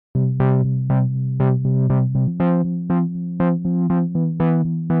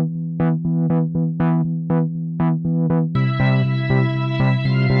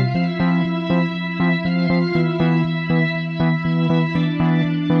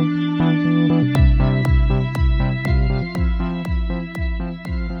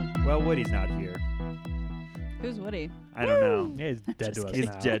Woody's not here. Who's Woody? I don't know. Yeah, he's dead to us He's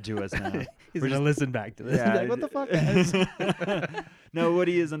now. dead to us now. He's We're going to listen back to this. Yeah. Like, what the fuck, guys? No,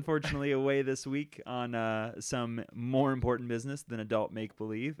 Woody is unfortunately away this week on some more important business than adult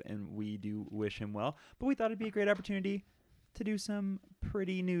make-believe, and we do wish him well. But we thought it'd be a great opportunity to do some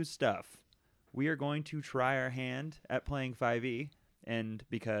pretty new stuff. We are going to try our hand at playing 5e, and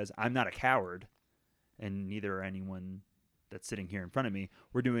because I'm not a coward, and neither are anyone that's sitting here in front of me,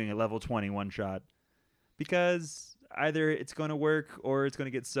 we're doing a level 20 one-shot. Because either it's going to work or it's going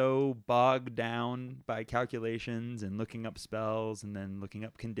to get so bogged down by calculations and looking up spells and then looking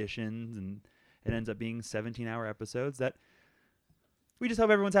up conditions, and it ends up being 17-hour episodes that we just hope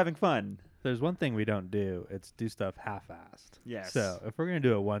everyone's having fun. There's one thing we don't do. It's do stuff half-assed. Yes. So if we're going to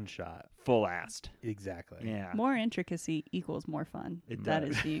do a one-shot. Full-assed. Exactly. Yeah. More intricacy equals more fun. It That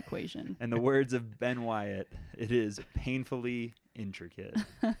does. is the equation. And the words of Ben Wyatt, it is painfully intricate.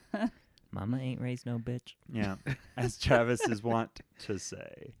 Mama ain't raised no bitch. Yeah. As Travis is wont to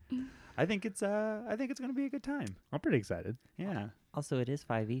say. I think it's going to be a good time. I'm pretty excited. Yeah. Also, it is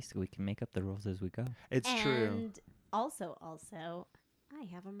 5e, so we can make up the rules as we go. It's true. And also, I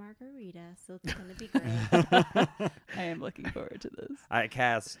have a margarita, so it's going to be great. I am looking forward to this. I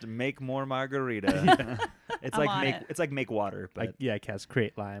cast make more margarita. It's I'm like on make it. it's like make water, but I cast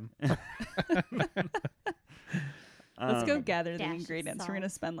create lime. Let's go gather the dash of ingredients. We're going to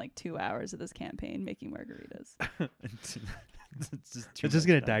salt. spend like 2 hours of this campaign making margaritas. it's just, It's just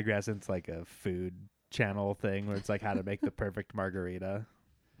going to digress into like a food channel thing where it's like how to make the perfect margarita.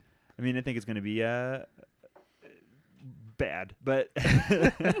 I mean, I think it's going to be bad, but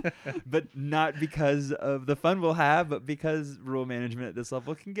but not because of the fun we'll have, but because rule management at this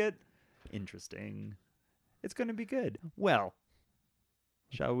level can get interesting. It's going to be good. Well,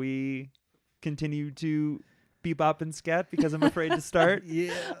 shall we continue to bebop and scat because I'm afraid to start?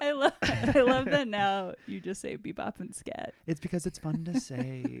 Yeah. I love that now you just say bebop and scat. It's because it's fun to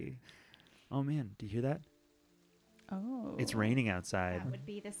say. Oh man, do you hear that? Oh. It's raining outside. That would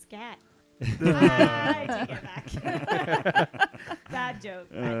be the scat. I take it back. Bad joke.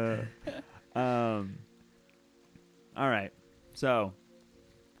 All right. So,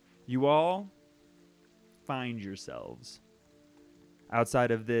 you all find yourselves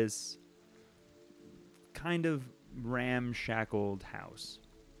outside of this kind of ramshackled house.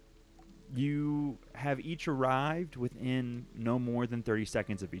 You have each arrived within no more than 30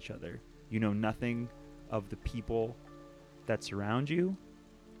 seconds of each other. You know nothing of the people that surround you.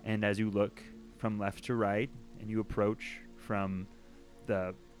 And as you look from left to right and you approach from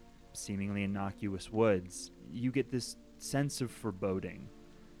the seemingly innocuous woods, you get this sense of foreboding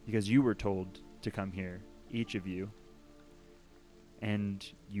because you were told to come here, each of you. And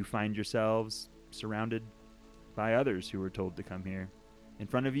you find yourselves surrounded by others who were told to come here. In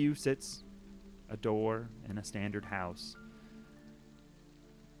front of you sits a door in a standard house.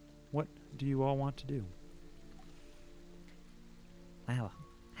 What do you all want to do? Wow.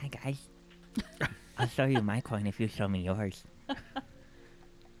 Hi, guys. I'll show you my coin if you show me yours.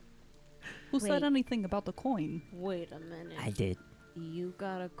 Who said Wait. anything about the coin? Wait a minute. I did. You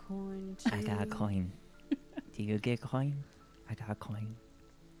got a coin too? I got a coin. Do you get a coin? I got a coin.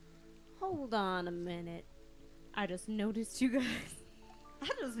 Hold on a minute. I just noticed you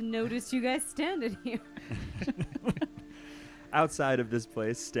guys standing here. Outside of this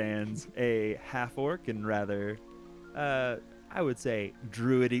place stands a half-orc in rather, I would say,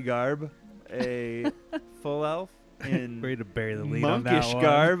 druidy garb. A full elf in Ready to bury the lead on that monkish one.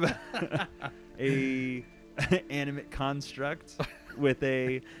 garb. A animate construct with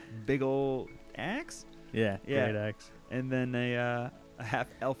a big ol' axe. Yeah, Yeah. great axe. And then a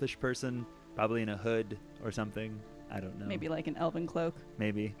half-elfish person, probably in a hood or something. I don't know. Maybe like an elven cloak.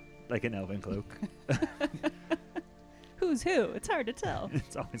 Maybe. Like an elven cloak. Who's who? It's hard to tell.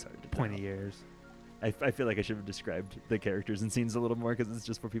 It's always hard to tell. Pointy ears. I feel like I should have described the characters and scenes a little more because it's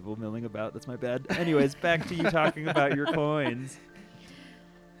just for people milling about. That's my bad. Anyways, back to you talking about your coins.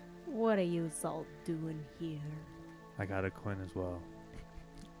 What are you all doing here? I got a coin as well.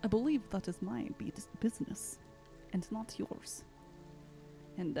 I believe that is my business and not yours.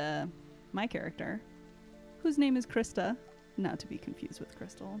 And my character, whose name is Krista, not to be confused with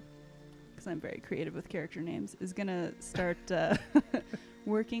Crystal, because I'm very creative with character names, is going to start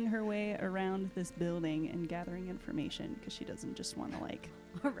working her way around this building and gathering information because she doesn't just want to like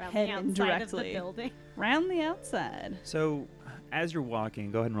Around head the in outside of the directly. building. round the outside. So, as you're walking,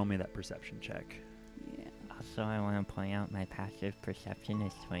 go ahead and roll me that perception check. Yeah. Also, I want to point out my passive perception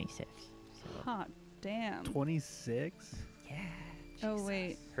is 26. So, Hot damn. 26? yeah. Oh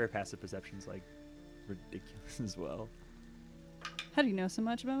wait. Her passive perception's like ridiculous as well. How do you know so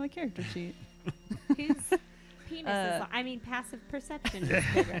much about my character sheet? His penis passive perception is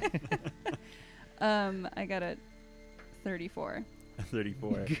bigger. I got a 34.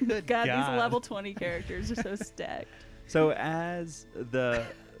 34. Good God, these level 20 characters are so stacked. So as the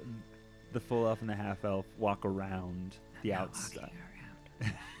full elf and the half elf walk around the outside,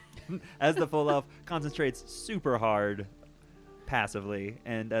 as the full elf concentrates super hard passively,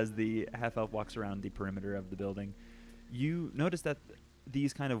 and as the half elf walks around the perimeter of the building, you notice that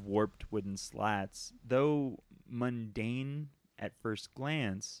these kind of warped wooden slats, though mundane at first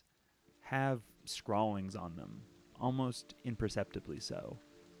glance, have scrawlings on them, almost imperceptibly so.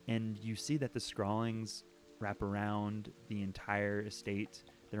 And you see that the scrawlings wrap around the entire estate.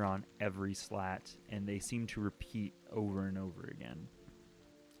 They're on every slat, and they seem to repeat over and over again.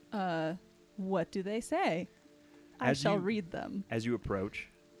 What do they say? I shall read them. As you approach,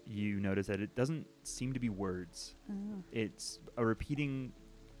 you notice that it doesn't seem to be words. Oh. It's a repeating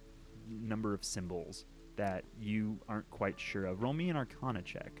number of symbols that you aren't quite sure of. Roll me an Arcana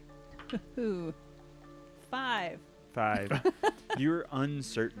check. Ooh. 5. 5. You're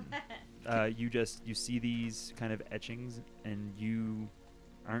uncertain. You see these kind of etchings, and you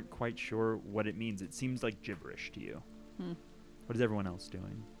aren't quite sure what it means. It seems like gibberish to you. What is everyone else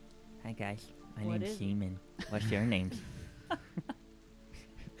doing? Hi guys, my What name's is it? Seaman. What's your names?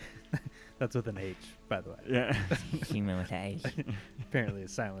 That's with an H, by the way. Yeah. Seaman with an H. Apparently a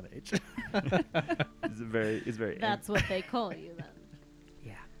silent H. It's very. That's what they call you then.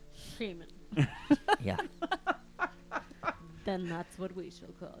 Yeah. Freeman. Yeah. Then that's what we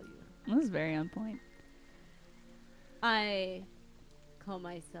shall call you. That was very on point. I call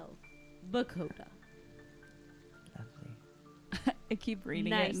myself Bakota. Lovely. I keep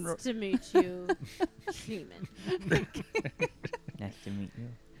reading Nice it. to meet you, Freeman. Nice to meet you.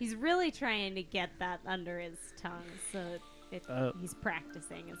 He's really trying to get that under his tongue, so he's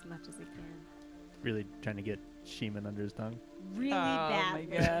practicing as much as he can. Really trying to get Sheeman under his tongue. Really badly.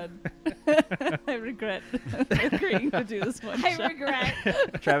 Oh my God. I regret agreeing to do this one I shot.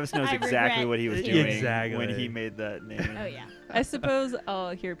 regret. Travis knows I exactly regret what he was hearing- doing Exactly. when he made that name. Oh yeah. I suppose I'll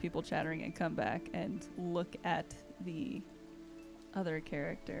hear people chattering and come back and look at the other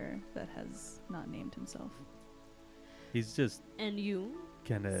character that has not named himself. He's just And you?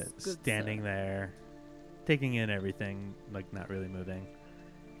 kind of Good standing sir. there, taking in everything, like not really moving.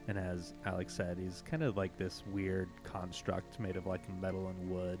 And as Alex said, he's kind of like this weird construct made of like metal and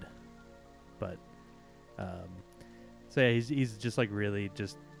wood. But, so yeah, he's just like really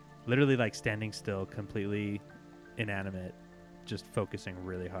just literally like standing still, completely inanimate, just focusing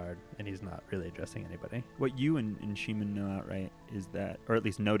really hard. And he's not really addressing anybody. What you and Sheeman know outright is that, or at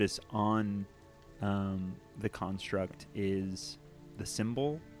least notice on the construct, is the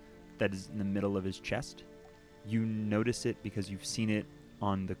symbol that is in the middle of his chest. You notice it because you've seen it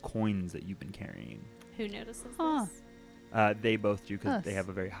on the coins that you've been carrying. Who notices Huh. this? They both do because Us. they have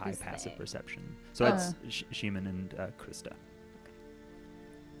a very high Who's passive they? perception. So it's Sheeman and Krista.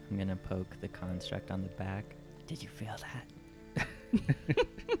 I'm gonna poke the construct on the back. Did you feel that?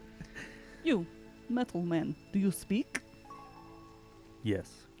 You, metal man, do you speak?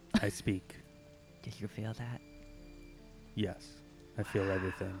 Yes, I speak. Did you feel that? Yes, I feel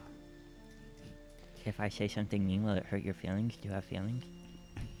everything. If I say something mean, will it hurt your feelings? Do you have feelings?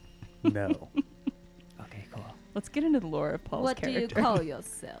 No. Okay, cool. Let's get into the lore of Paul's What character. do you call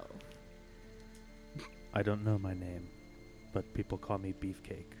yourself? I don't know my name, but people call me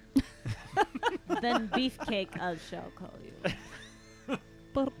Beefcake. Then Beefcake I shall call you.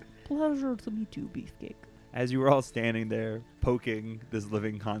 But pleasure to meet you, Beefcake. As you were all standing there poking this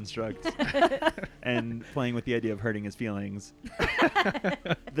living construct and playing with the idea of hurting his feelings,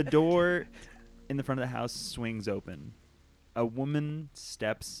 the door in the front of the house swings open. A woman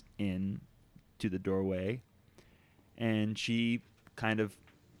steps in to the doorway, and she kind of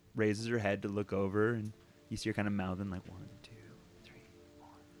raises her head to look over, and you see her kind of mouthing like 1, 2, 3, 4.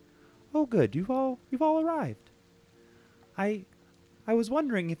 Oh, good, you've all arrived. I was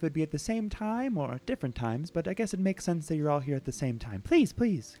wondering if it would be at the same time or at different times, but I guess it makes sense that you're all here at the same time.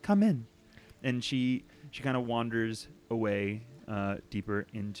 Please, come in. And she kind of wanders away deeper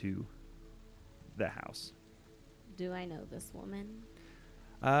into the house. Do I know this woman?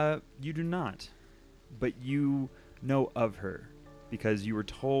 You do not, but you know of her because you were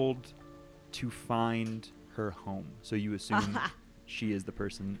told to find her home. So you assume she is the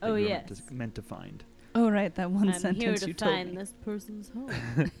person that Oh, you were yes. meant to find. Oh, right, that one I'm here sentence to you told find me. this person's home.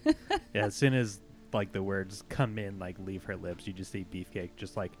 Yeah, as soon as like the words come in, like leave her lips, you just see Beefcake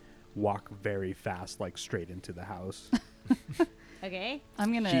just like walk very fast, like straight into the house. Okay.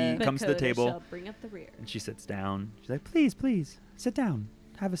 I'm gonna. She comes to the Bakota table. shall bring up the rear. And she sits down. She's like, please, please, sit down.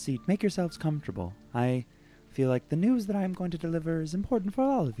 Have a seat. Make yourselves comfortable. I feel like the news that I'm going to deliver is important for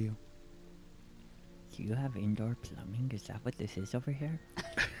all of you. Do you have indoor plumbing? Is that what this is over here?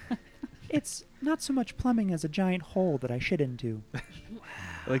 It's not so much plumbing as a giant hole that I shit into. It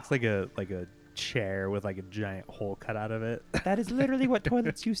looks like a chair with like a giant hole cut out of it, That is literally what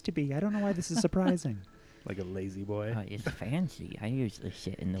toilets used to be. I don't know why this is surprising. like a lazy boy. Oh, it's fancy. I usually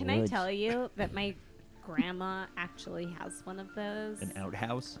sit in the Can I woods. tell you that my grandma actually has one of those? An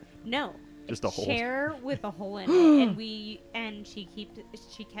outhouse? No. Just a hole. Chair with a hole in it, and she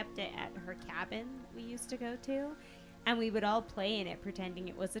kept it at her cabin we used to go to, and we would all play in it pretending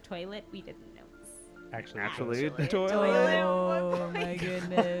it was a toilet. We didn't know. Actually, a a toilet. Oh my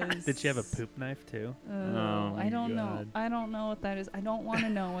goodness. Did she have a poop knife too? Oh, my I don't know. God. I don't know what that is. I don't want to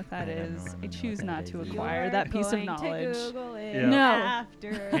know what that I don't is. wanna I know choose what not that to is either. acquire You're that piece of going to knowledge. Google it Yeah. No.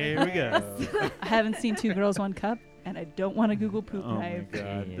 after Here we go. this. I haven't seen Two Girls, One Cup, and I don't want to Google poop Oh knife. my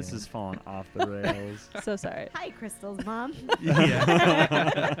god, Yeah. this is falling off the rails. So sorry. Hi, Crystal's mom.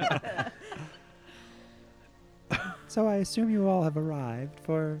 Yeah. So I assume you all have arrived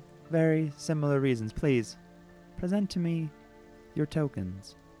for very similar reasons. Please, present to me your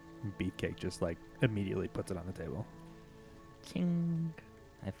tokens. Beefcake just like immediately puts it on the table. Ching.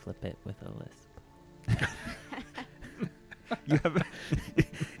 I flip it with a lisp. You have,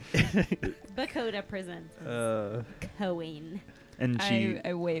 Bakota presents Cohen. and she.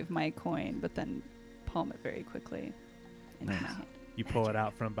 I wave my coin, but then palm it very quickly into Nice. my hand. You pull it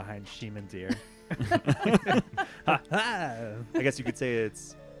out from behind Sheeman's ear. I guess you could say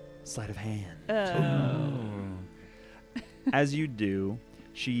it's sleight of hand. Oh. As you do,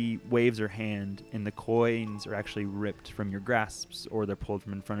 she waves her hand, and the coins are actually ripped from your grasps, or they're pulled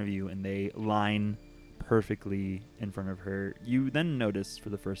from in front of you, and they line perfectly in front of her. You then notice for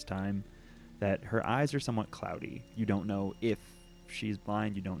the first time that her eyes are somewhat cloudy. You don't know if she's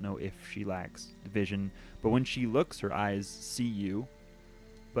blind, you don't know if she lacks vision, but when she looks, her eyes see you.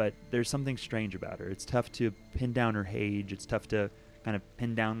 But there's something strange about her. It's tough to pin down her age. It's tough to kind of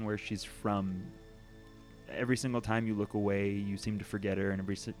pin down where she's from. Every single time you look away, you seem to forget her, and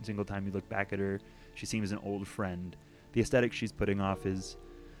every single time you look back at her, she seems an old friend. The aesthetic she's putting off is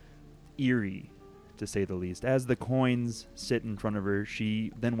eerie, to say the least. As the coins sit in front of her,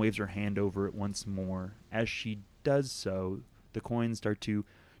 she then waves her hand over it once more. As she does so, the coins start to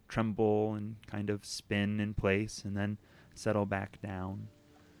tremble and kind of spin in place and then settle back down.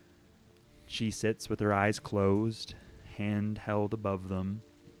 She sits with her eyes closed, hand held above them,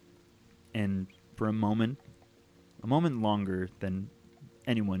 and for a moment longer than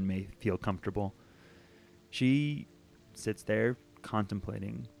anyone may feel comfortable, she sits there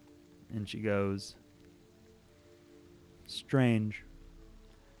contemplating, and she goes, "Strange.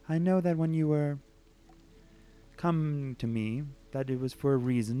 I know that when you were coming to me, that it was for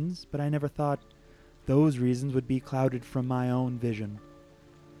reasons, but I never thought those reasons would be clouded from my own vision.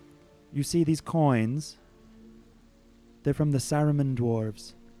 You see these coins? They're from the Saruman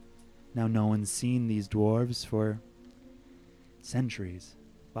dwarves. Now no one's seen these dwarves for centuries,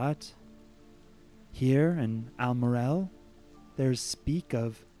 but here in Almorel, there's speak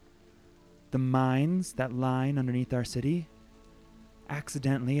of the mines that line underneath our city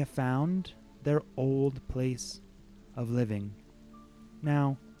accidentally have found their old place of living.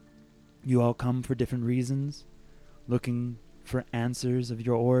 Now, you all come for different reasons, looking for answers of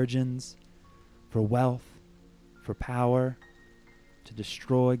your origins, for wealth, for power, to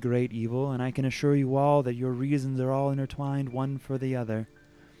destroy great evil, and I can assure you all that your reasons are all intertwined one for the other."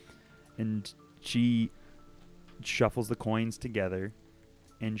 And she shuffles the coins together,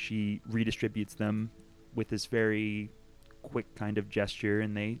 and she redistributes them with this very quick kind of gesture,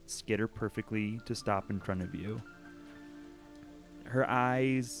 and they skitter perfectly to stop in front of you. Her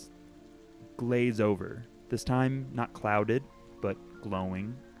eyes glaze over, this time not clouded, but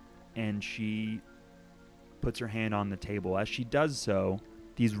glowing, and she puts her hand on the table. As she does so,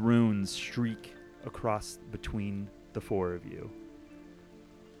 these runes shriek across between the four of you.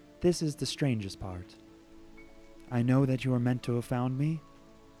 This is the strangest part. I know that you are meant to have found me,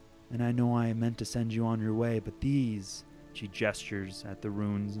 and I know I am meant to send you on your way, but these, she gestures at the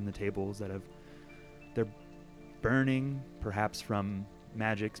runes and the tables they're burning, perhaps from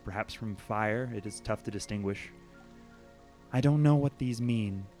magics, perhaps from fire. It is tough to distinguish. I don't know what these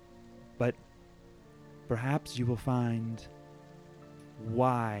mean, but perhaps you will find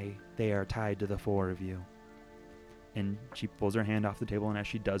why they are tied to the four of you. And she pulls her hand off the table, and as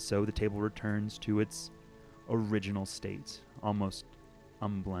she does so, the table returns to its original state, almost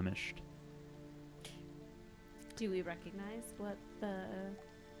unblemished. Do we recognize what the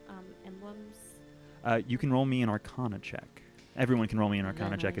emblems? You can roll me an Arcana check. Everyone can roll me an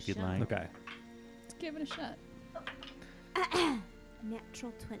Arcana Then check I if you'd shall. like. Okay. Let's give it a shot.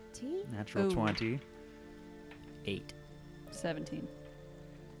 Natural 20. Natural Ooh. 20. 8. 17.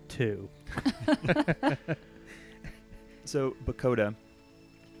 2. So, Bakota,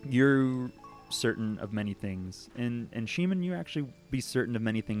 you're certain of many things. And Sheeman, you actually be certain of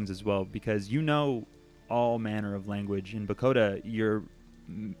many things as well, because you know all manner of language. In Bakota, your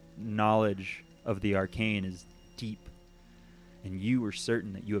knowledge of the arcane is deep. And you are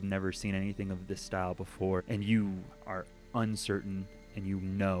certain that you have never seen anything of this style before. And you are uncertain, and you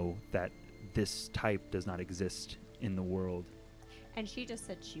know that this type does not exist in the world. And she just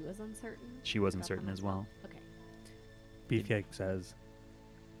said she was uncertain. She was about them uncertain as well. Okay. Beefcake says,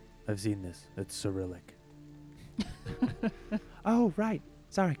 I've seen this. It's Cyrillic. Oh, right.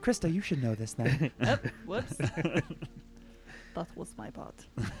 Sorry, Krista, you should know this then. Whoops. That was my bot.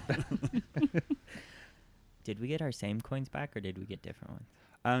 Did we get our same coins back, or did we get different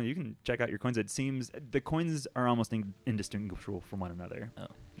ones? You can check out your coins. It seems the coins are almost indistinguishable from one another. Oh.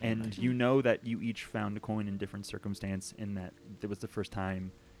 And you know that you each found a coin in different circumstance, in that it was the first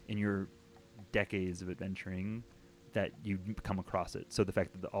time in your decades of adventuring that you'd come across it. So the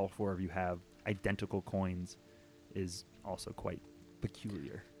fact that all four of you have identical coins is also quite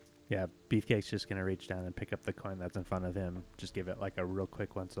peculiar. Yeah, Beefcake's just going to reach down and pick up the coin that's in front of him. Just give it like a real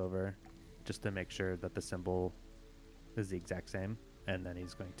quick once over, just to make sure that the symbol is the exact same. And then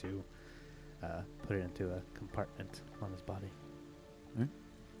he's going to put it into a compartment on his body.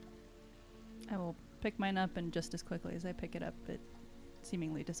 I will pick mine up, and just as quickly as I pick it up, it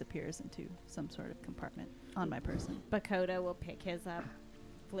seemingly disappears into some sort of compartment on my person. Bakota will pick his up,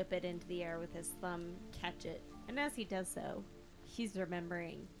 flip it into the air with his thumb, catch it. And as he does so, he's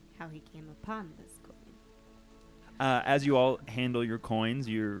remembering how he came upon this coin. As you all handle your coins,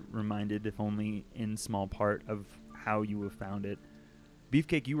 you're reminded, if only in small part, of how you have found it.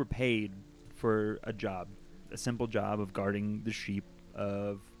 Beefcake, you were paid for a job, a simple job of guarding the sheep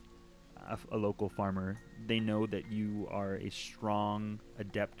of a local farmer. They know that you are a strong,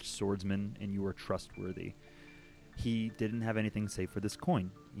 adept swordsman, and you are trustworthy. He didn't have anything save for this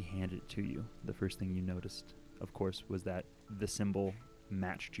coin. He handed it to you. The first thing you noticed, of course, was that the symbol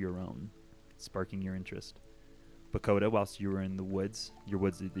matched your own, sparking your interest. Bakota, whilst you were in the woods, your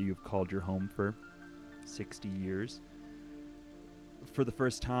woods that you've called your home for 60 years, for the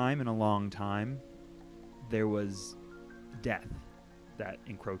first time in a long time, there was death that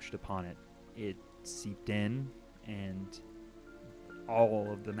encroached upon it. It seeped in, and all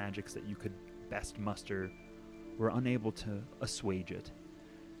of the magics that you could best muster were unable to assuage it.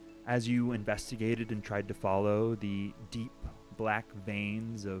 As you investigated and tried to follow the deep black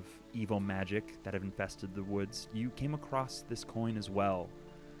veins of evil magic that have infested the woods, you came across this coin as well.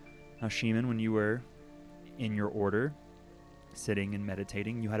 Now, Sheeman, when you were in your order, sitting and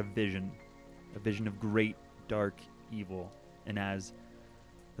meditating, you had a vision of great dark evil. And as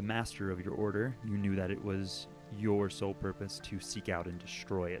the master of your order, you knew that it was your sole purpose to seek out and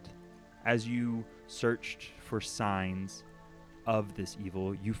destroy it. As you searched for signs of this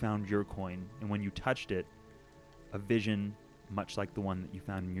evil, you found your coin, and when you touched it, a vision much like the one that you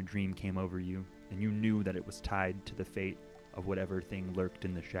found in your dream came over you, and you knew that it was tied to the fate of whatever thing lurked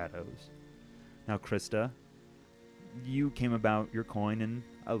in the shadows. Now, Krista, you came about your coin in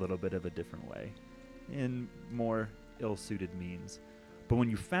a little bit of a different way, in more ill-suited means. But when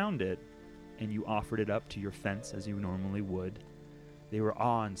you found it, and you offered it up to your fence as you normally would, they were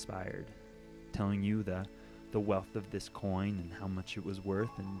awe-inspired, telling you the wealth of this coin and how much it was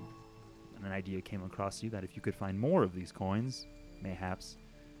worth, and an idea came across you that if you could find more of these coins, mayhaps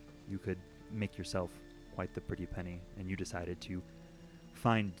you could make yourself quite the pretty penny, and you decided to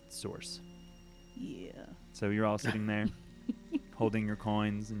find its source. Yeah. So you're all sitting there, holding your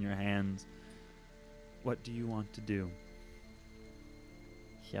coins in your hands. What do you want to do?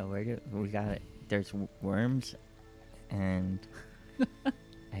 So we got it. There's worms, and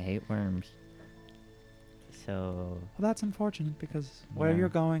I hate worms. So Well, that's unfortunate, because where Yeah. you're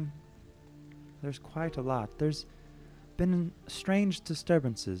going, there's quite a lot. There's been strange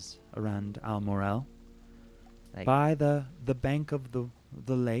disturbances around Almorel. like By the bank of the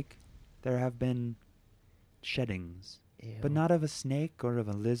lake, there have been sheddings, but ew. not of a snake or of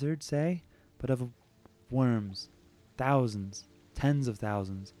a lizard, say, but of worms, thousands, tens of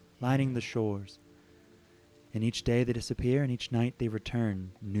thousands, lining the shores. And each day they disappear, and each night they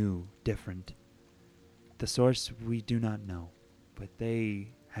return, new, different. The source we do not know, but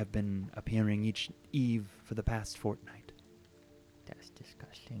they have been appearing each eve for the past fortnight. That's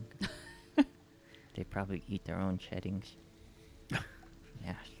disgusting. They probably eat their own sheddings.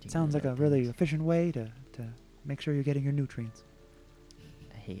 Yeah. Sounds like a really efficient way to make sure you're getting your nutrients.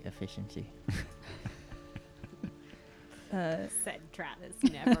 I hate efficiency. Said Travis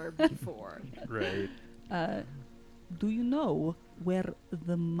never before. Right. Do you know where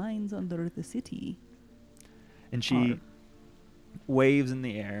the mines under the city And she are? waves in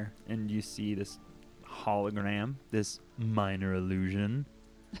the air, and you see this hologram, this minor illusion,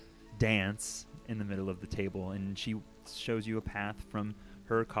 dance in the middle of the table. And she shows you a path from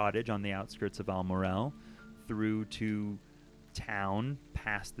her cottage on the outskirts of Almorel through to town,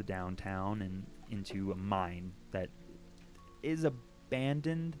 past the downtown, and into a mine that is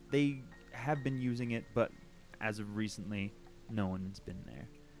abandoned. They have been using it, but as of recently, no one's been there.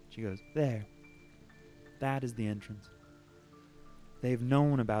 She goes, there. That is the entrance. They've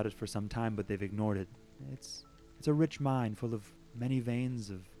known about it for some time, but they've ignored it. It's a rich mine full of many veins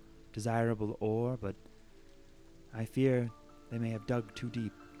of desirable ore, but I fear they may have dug too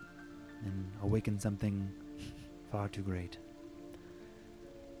deep and awakened something far too great.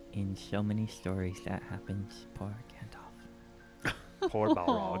 In so many stories that happens, poor Gandalf. Poor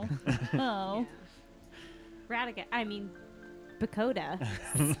Balrog. Oh. Radigan, I mean, Bakota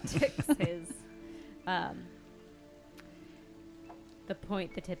sticks his, the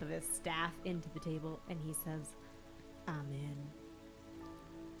tip of his staff into the table, and he says, I'm in.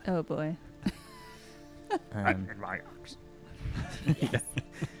 Oh boy. My ox. Yes.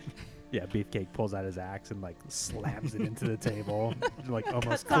 Yeah, Beefcake pulls out his axe and like slams it into the table, like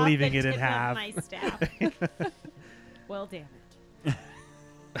almost Cuts off cleaving the it in tip of half. my staff. Well, damn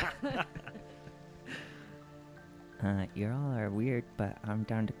it. You all are weird, but I'm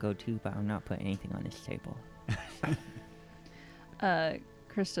down to go too, but I'm not putting anything on this table.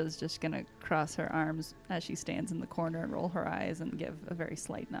 Krista's just gonna cross her arms as she stands in the corner and roll her eyes and give a very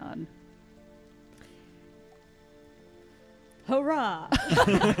slight nod. Hurrah!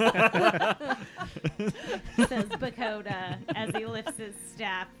 Says Bakota as he lifts his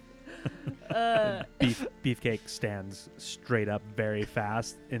staff. Beefcake stands straight up very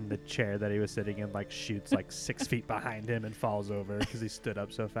fast in the chair that he was sitting in, like shoots like 6 feet behind him and falls over because he stood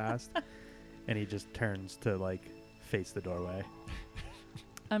up so fast. And he just turns to like face the doorway.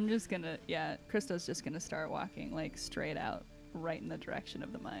 I'm just gonna, Krista's just gonna start walking like straight out, right in the direction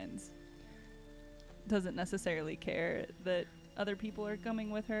of the mines. Doesn't necessarily care that other people are coming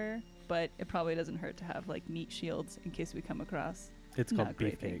with her, but it probably doesn't hurt to have like meat shields in case we come across It's not called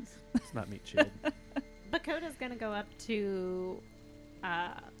great Beefcake. things. It's not meat shield. Bakota's gonna go up to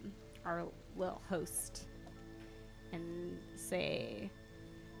our little host and say,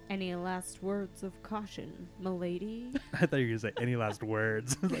 any last words of caution, milady? I thought you were going to say any last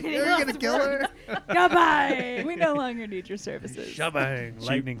words. Like, Any last words? Goodbye! We no longer need your services. shabang,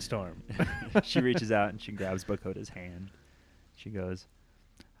 lightning storm. She reaches out and she grabs Bakota's hand. She goes,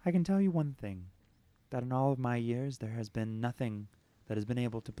 I can tell you one thing, that in all of my years there has been nothing that has been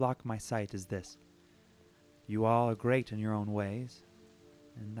able to block my sight as this. You all are great in your own ways,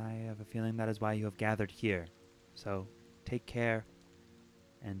 and I have a feeling that is why you have gathered here. So take care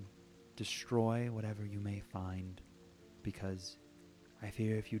and destroy whatever you may find, because I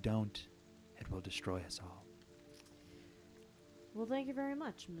fear if you don't, it will destroy us all. Well, thank you very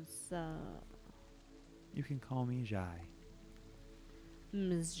much, Miss You can call me Jai.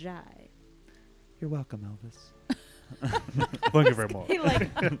 Jai. You're welcome, Elvis. Thank you very much. He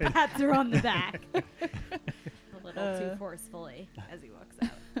like pats her on the back a little too forcefully as he walks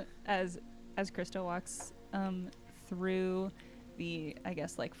out. As Krista walks through the, I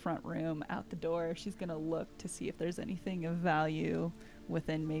guess, like front room out the door, she's gonna look to see if there's anything of value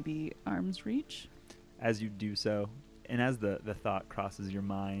within maybe arm's reach. As you do so, and as the thought crosses your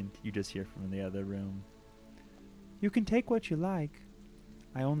mind, you just hear from the other room, you can take what you like.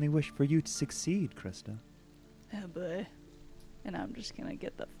 I only wish for you to succeed, Krista. Oh boy. And I'm just gonna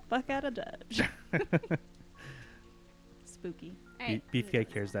get the fuck out of Dodge. Spooky.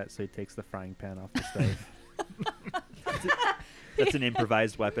 Beefcake hears that, so he takes the frying pan off the stove. That's an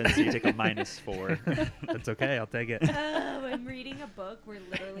improvised weapon, so you take a -4. That's okay, I'll take it. Oh, I'm reading a book where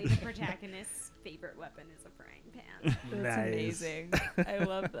literally the protagonist's favorite weapon is a frying pan. That's Nice. amazing. I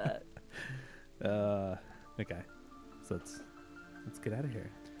love that. Okay, so let's get out of here.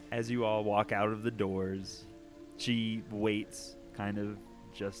 As you all walk out of the doors, she waits kind of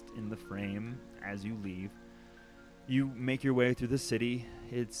just in the frame as you leave. You make your way through the city.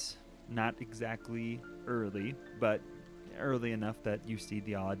 It's not exactly early, but early enough that you see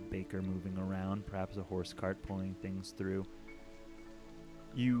the odd baker moving around, perhaps a horse cart pulling things through.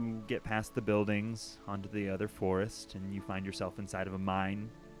 You get past the buildings onto the other forest, and you find yourself inside of a mine.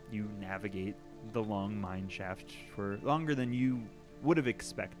 You navigate the long mine shaft for longer than you would have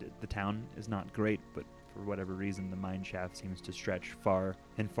expected. The town is not great, but for whatever reason, the mine shaft seems to stretch far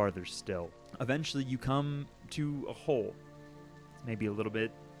and farther still. Eventually, you come to a hole. It's maybe a little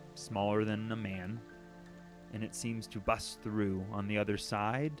bit smaller than a man, and it seems to bust through on the other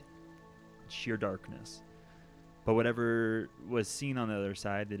side. Sheer darkness. But whatever was seen on the other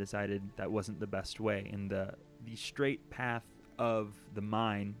side, they decided that wasn't the best way, and the straight path of the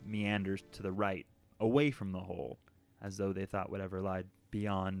mine meanders to the right, away from the hole, as though they thought whatever lied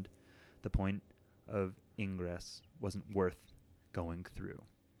beyond the point of ingress wasn't worth going through.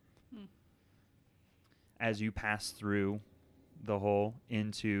 As you pass through the hole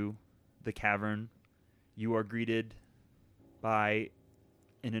into the cavern, you are greeted by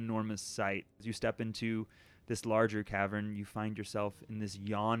an enormous sight. As you step into this larger cavern, you find yourself in this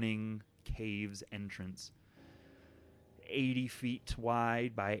yawning cave's entrance. 80 feet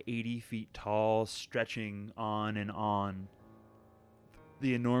wide by 80 feet tall, stretching on and on.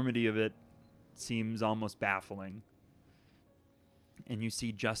 The enormity of it seems almost baffling. And you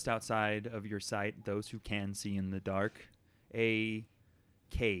see just outside of your sight, those who can see in the dark, a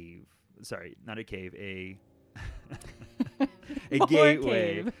cave. Sorry, not a cave, a More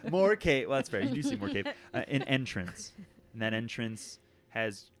gateway. cave. More cave. Well, that's fair. You do see more cave. An entrance. And that entrance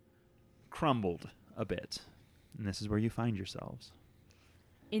has crumbled a bit. And this is where you find yourselves.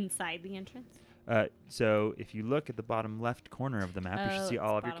 Inside the entrance? So if you look at the bottom left corner of the map, you should see it's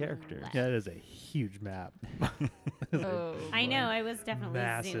all of your bottom characters. left. Yeah, it is a huge map. Oh, I know, boy. I was definitely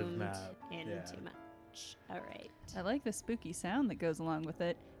Massive zoomed map. in Yeah. too much. All right. I like the spooky sound that goes along with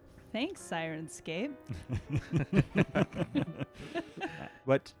it. Thanks, Sirenscape.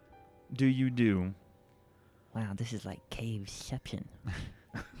 What do you do? Wow, this is like caveception.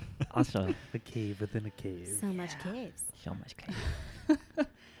 Also, A cave within a cave. So much caves. so much cave.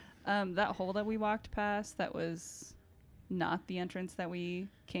 That hole that we walked past, that was not the entrance that we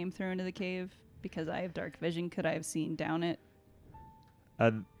came through into the cave. Because I have dark vision, could I have seen down it?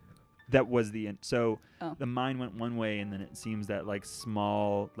 That was the end. So Oh. the mine went one way, and then it seems that like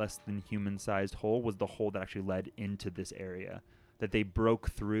small, less than human-sized hole was the hole that actually led into this area. That they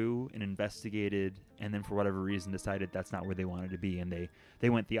broke through and investigated, and then for whatever reason decided that's not where they wanted to be, and they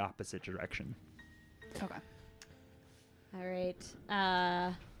went the opposite direction. Okay. All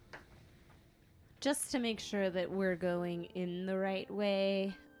right. Just to make sure that we're going in the right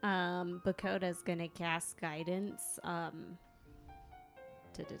way, Bakoda's going to cast guidance to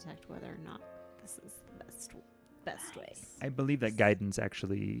detect whether or not this is the best way. I believe that guidance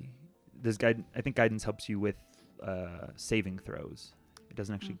actually I think guidance helps you with saving throws. It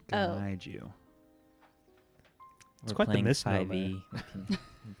doesn't actually Oh. guide you. It's We're quite the playing misnomer. 5e. We're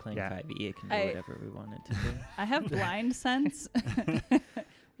playing Yeah. 5e. It can do I- whatever we want it to do. I have blind sense,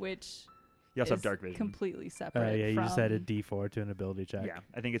 which You also have is dark vision. completely separate Yeah, you from... just add a D4 to an ability check. Yeah,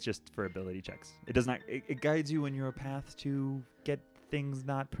 I think it's just for ability checks. It does not. It guides you in your path to get things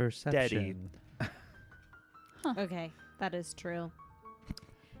not. Perception. Okay, that is true.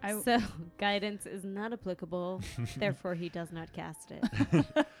 I- So guidance is not applicable, therefore he does not cast it.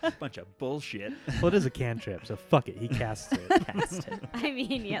 Bunch of bullshit. Well, it is a cantrip, so fuck it. He casts it. Cast it. I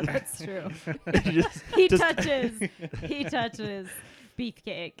mean, yeah, that's true. Just- He just- touches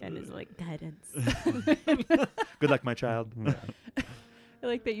Beefcake and is like, guidance. Good luck, my child. I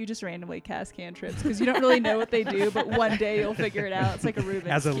like that you just randomly cast cantrips because you don't really know what they do, but one day you'll figure it out. It's like a Rubik's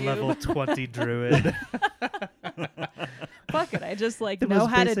As a Cube. level 20 druid. Fuck it, I just like The know most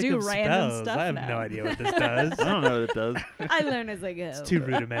how to basic do of random spells. stuff I have now. no idea what this does. I don't know what it does. I learn as I go. It's too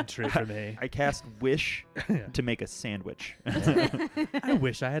rudimentary for me. I cast wish Yeah. to make a sandwich. I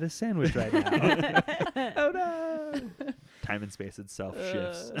wish I had a sandwich right now. Oh no! Time and space itself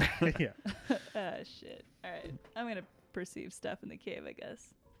shifts. Yeah. Shit. All right, I'm gonna perceive stuff in the cave, I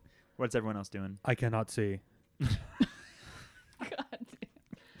guess. What's everyone else doing? I cannot see. God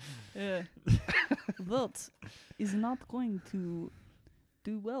damn. That is not going to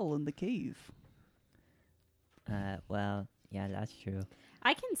do well in the cave. Well, yeah, that's true.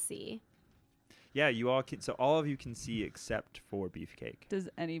 I can see. Yeah, you all can. So all of you can see except for Beefcake. Does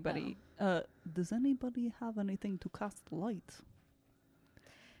anybody have anything to cast light?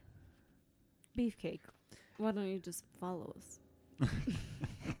 Beefcake, why don't you just follow us?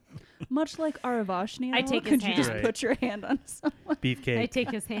 Much like Aravashni, I take could his you just hand. put your hand on someone? Beefcake. I take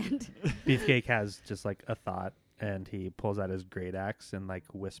his hand. Beefcake has just like a thought, and he pulls out his great axe and like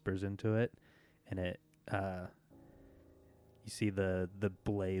whispers into it, and it you see the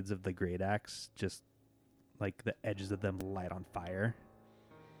blades of the great axe, just like the edges of them light on fire,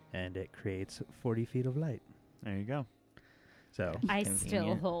 and it creates 40 feet of light. There you go. So I still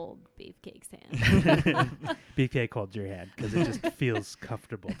Convenient. hold Beefcake's hand. Beefcake holds your hand because it just feels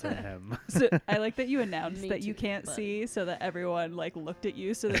comfortable to him. So I like that you announced Me that you too, can't but- see, so that everyone like looked at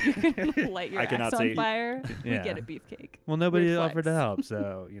you, so that you can light your I cannot axe on see. fire. Yeah. We get a beefcake. Well, nobody Weird offered to flex. help,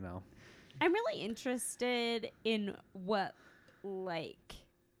 so you know. I'm really interested in what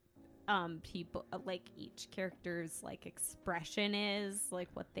people like each character's like expression is, like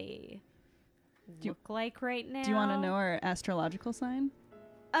what they Do you- look like right now. Do you want to know our astrological sign?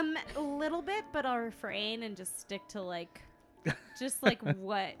 A little bit, but I'll refrain and just stick to just like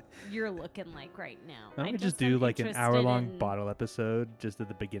what you're looking like right now. Why don't I we just am do like an interested hour-long in- bottle episode just at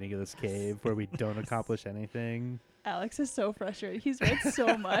the beginning of this cave where we don't accomplish anything? Alex is so frustrated. He's read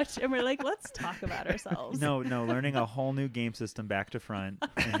so much, and we're like, let's talk about ourselves. No, learning a whole new game system back to front,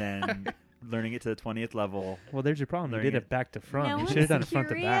 and then learning it to the 20th level. Well, there's your problem. You Learning did it. it back to front. No you one's should have done it front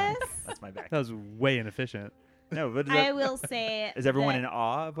to back. curious. That's my back. That was way inefficient. No, but is, I will say is everyone that in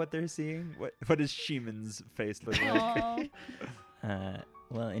awe of what they're seeing? What does Sheeman's face look like? Aw.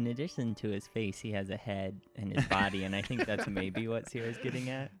 Well, in addition to his face, he has a head and his body, and I think that's maybe what Sierra's getting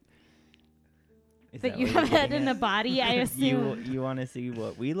at. Is that that you what have a you're head getting and a at? body. I assume. You want to see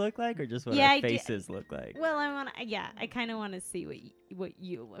what we look like, or just what Yeah, our I do- faces look like? Well, I kind of want to see what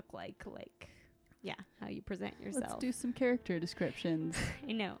you look like, how you present yourself. Let's do some character descriptions.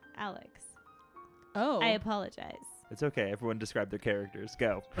 I know, Alex. Oh, I apologize. It's okay. Everyone describe their characters.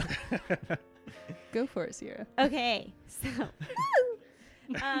 Go. go for it, Sierra. Okay, so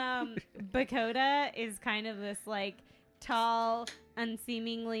Bakota is kind of this like tall,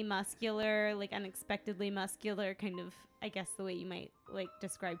 unseemingly muscular, like unexpectedly muscular kind of, I guess the way you might like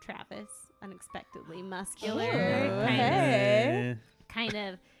describe Travis, unexpectedly muscular, Oh, kind hey. kind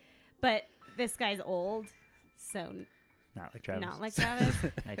of. But this guy's old, so Not like Travis. not like Travis.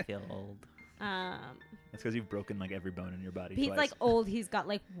 I feel old. That's because you've broken like every bone in your body He's twice. like old. He's got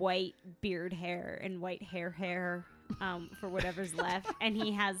like white beard hair and white hair for whatever's left. And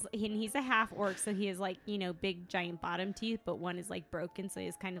he's a half orc, so he has like, big giant bottom teeth, but one is like broken, so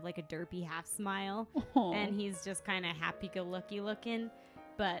he's kind of like a derpy half smile. Aw. And he's just kind of happy-go-lucky looking,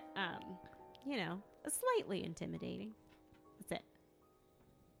 but slightly intimidating. That's it.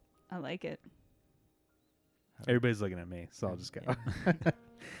 I like it. Everybody's looking at me, so I'll just go.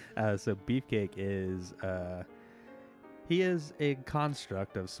 So Beefcake is he is a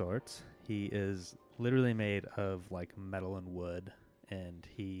construct of sorts. He is literally made of like metal and wood, and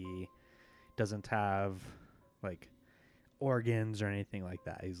he doesn't have like organs or anything like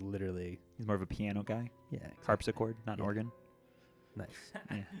that. He's literally He's more of a piano guy. exactly. Harpsichord, not Yeah. organ. Nice.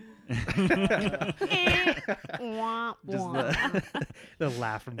 Wah, Just wah. the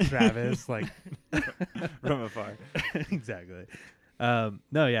laugh from Travis, like From afar. exactly.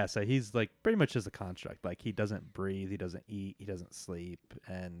 No, yeah. So he's like pretty much just a construct. Like he doesn't breathe, he doesn't eat, he doesn't sleep,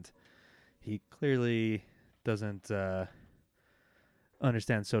 and he clearly doesn't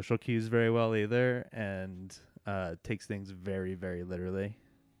understand social cues very well either, and takes things very, very literally.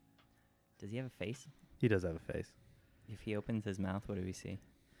 Does he have a face? He does have a face. If he opens his mouth, what do we see?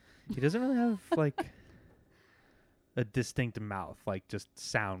 He doesn't really have like a distinct mouth. Like just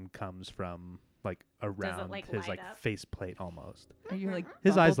sound comes from like around like, his light like up? faceplate almost. Are you like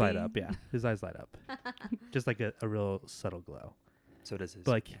His eyes light Bumblebee? up, yeah. His eyes light up. Just like a real subtle glow. So does his.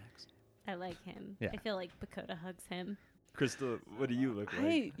 But, like, axe. I like him. Yeah. I feel like Bakota hugs him. Crystal, what do you look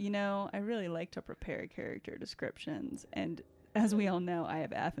like? I really like to prepare character descriptions, and as we all know, I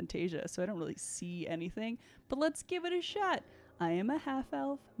have aphantasia, so I don't really see anything. But let's give it a shot. I am a half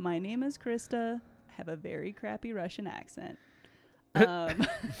elf. My name is Krista. I have a very crappy Russian accent.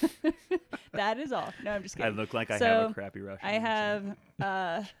 That is all. No, I'm just I kidding. look like I have So, a crappy Russian. I accent.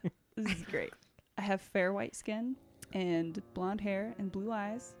 have this is great. I have fair white skin and blonde hair and blue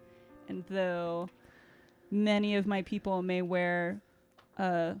eyes. And though many of my people may wear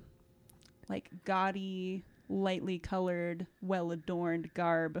like gaudy, lightly colored, well adorned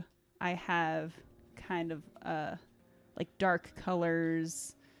garb, I have kind of like dark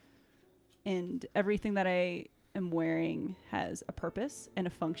colors, and everything that I am wearing has a purpose and a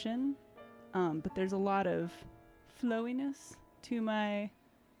function. But there's a lot of flowiness to my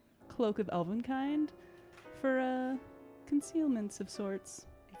cloak of elvenkind for concealments of sorts.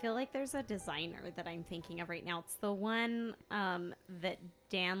 I feel like there's a designer that I'm thinking of right now. It's the one that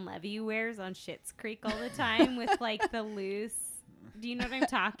Dan Levy wears on Schitt's Creek all the time with like the loose. Do you know what I'm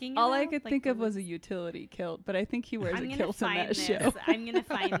talking about? All I could Like think the of was a loose- utility kilt, but I think he wears I'm a gonna kilt in find that this. show. I'm gonna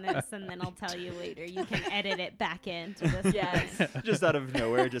find this and then I'll tell you later. You can edit it back into this. Yes. line. Just out of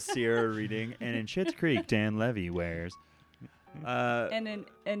nowhere, just Sierra reading. And in Schitt's Creek, Dan Levy wears. And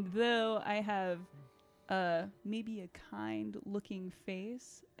though I have maybe a kind-looking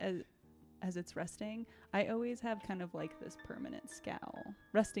face as it's resting. I always have kind of like this permanent scowl.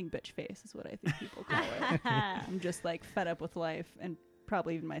 Resting bitch face is what I think people call it. I'm just like fed up with life and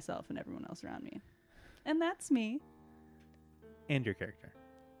probably even myself and everyone else around me. And that's me. And your character.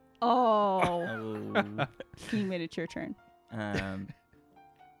 Oh. Oh. Teammate, it's your turn.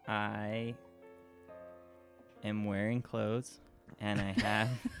 I am wearing clothes, and I have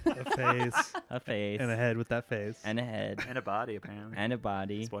A face. a face And a head with that face. and a head And a body, apparently. and a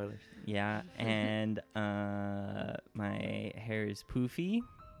body. Spoilers. Yeah, and my hair is poofy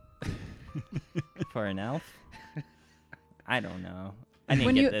for an elf. I don't know. I didn't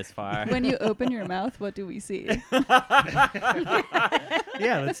When get you- this far. When you open your mouth, what do we see?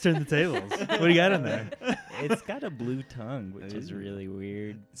 Yeah, let's turn the tables. What do you got in there? It's got a blue tongue, which is really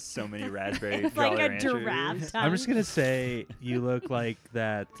weird. So many raspberry. It's like Jolly a Ranchers. giraffe I'm just tongue. gonna say you look like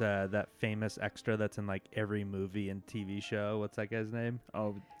that famous extra that's in like every movie and TV show. What's that guy's name?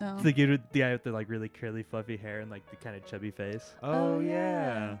 Oh, Oh. It's the guy with the like really curly, fluffy hair and like the kind of chubby face. oh, Oh, yeah.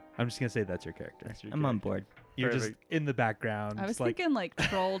 yeah. I'm just gonna say that's your character. That's your I'm on character. board. You're just Perfect. in the background. I was just like, thinking like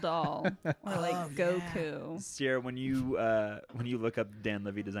Troll Doll or like Oh, Goku. Sierra, when you look up Dan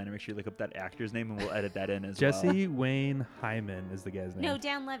Levy designer, make sure you look up that actor's name, and we'll edit that in as well. Jesse Wayne Hyman is the guy's name. No,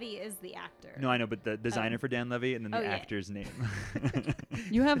 Dan Levy is the actor. No, I know, but the designer for Dan Levy, and then the Oh, yeah. actor's name.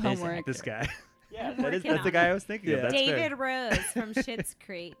 You have This homework. This guy. Yeah, I'm that's working the on guy it. I was thinking Yeah. of. That's fair. David Rose from Schitt's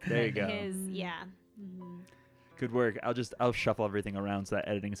Creek. There you go. Yeah. Mhm. Good work. I'll shuffle everything around so that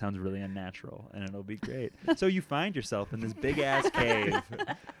editing sounds really unnatural, and it'll be great. So you find yourself in this big ass cave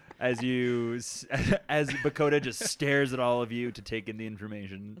as Bakota just stares at all of you to take in the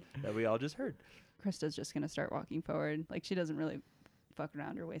information that we all just heard. Krista's just gonna start walking forward. Like she doesn't really fuck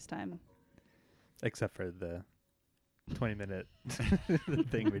around or waste time. Except for the 20-minute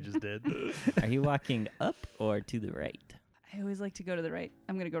thing we just did. Are you walking up or to the right? I always like to go to the right.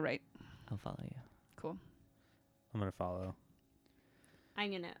 I'm gonna go right. I'll follow you. Cool. I'm gonna follow.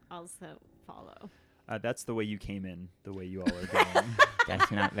 I'm gonna also follow. That's the way you came in, the way you all are going. That's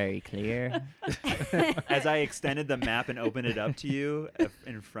not very clear. As I extended the map and opened it up to you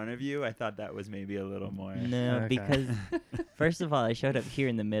in front of you, I thought that was maybe a little more. No, Okay. because first of all, I showed up here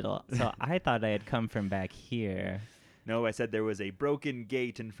in the middle, so I thought I had come from back here. No, I said there was a broken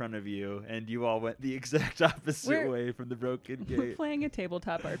gate in front of you, and you all went the exact opposite We're- way from the broken We're gate. playing a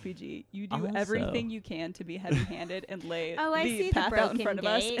tabletop RPG. You do Also- everything you can to be heavy-handed and lay Oh, I the see the path out in broken front of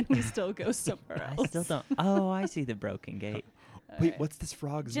us, gate. and we still go somewhere I else. still don't. Oh, I see the broken gate. Wait, Alright. what's this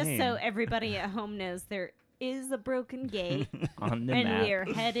frog's Just name? so everybody at home knows, there is a broken gate, On the and map. we are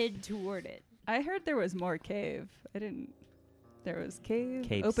headed toward it. I heard there was more cave. I didn't. There was cave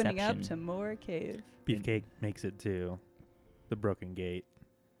opening up Caveception. to more cave. Beefcake makes it to the broken gate.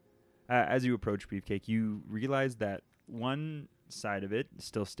 As you approach Beefcake, you realize that one side of it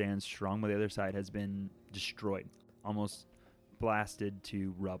still stands strong, but the other side has been destroyed, almost blasted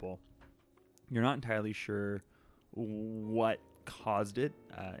to rubble. You're not entirely sure what caused it.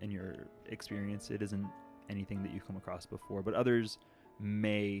 In your experience, it isn't anything that you've come across before, but others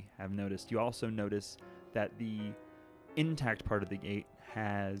may have noticed. You also notice that the intact part of the gate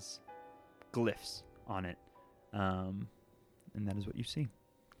has glyphs on it, and that is what you see.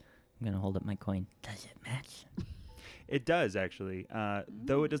 I'm gonna hold up my coin. Does it match? It does, actually.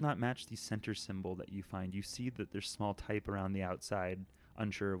 Though it does not match the center symbol that you find, you see that there's small type around the outside,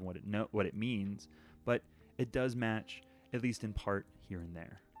 unsure of what it means, but it does match, at least in part, here and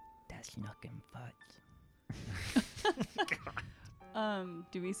there. That's knocking fudge.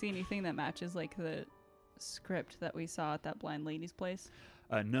 Do we see anything that matches like the script that we saw at that blind lady's place?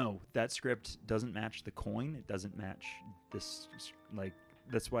 No, that script doesn't match the coin. It doesn't match this,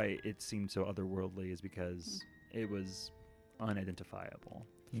 that's why it seemed so otherworldly, is because it was unidentifiable.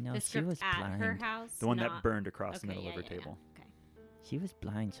 You know, the she script was at blind. her house. The one not, that burned across the okay, middle of her yeah, table. Okay. She was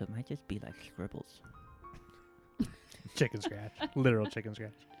blind, so it might just be like scribbles. Chicken scratch. Literal chicken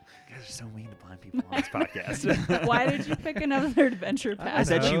scratch. You guys are so mean to blind people on this podcast. Why did you pick another adventure path? I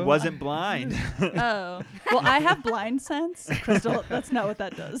said she No. wasn't blind. Oh, well, I have blind sense, Crystal. That's not what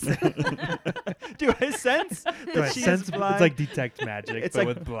that does. Do I sense that Right, she sense- is blind? It's like detect magic, It's but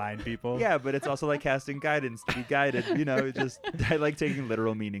like- with blind people. Yeah, but it's also like casting guidance to be guided. You know, it just I like taking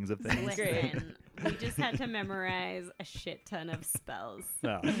literal meanings of things. Listen, we just had to memorize a shit ton of spells.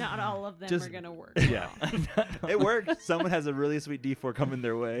 No. Not all of them Just- are gonna work. Yeah, well. it worked. Someone has a really sweet D4 coming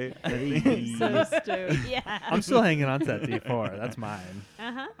their way. So stoked. Yeah. I'm still hanging on to that D4. That's mine.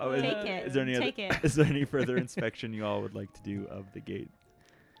 Uh huh. Oh, Take it. Is there any Take it. Is there any further inspection you all would like to do of the gate?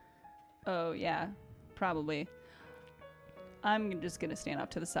 Oh yeah, probably. I'm just gonna stand off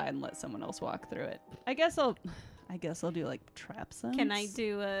to the side and let someone else walk through it. I guess I'll do like trap sounds. Can I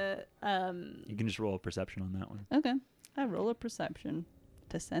do a You can just roll a perception on that one. Okay. I roll a perception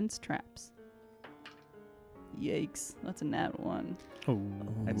to sense traps. Yikes. That's a nat 1. Oh,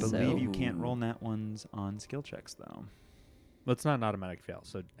 I So- believe you can't roll nat ones on skill checks, though. well, it's not an automatic fail,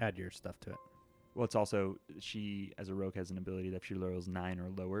 so add your stuff to it. Well, it's also, she, as a rogue, has an ability that if she rolls 9 or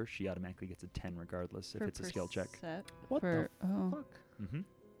lower, she automatically gets a 10 regardless if it's a skill check. What the Oh. fuck? Mm-hmm.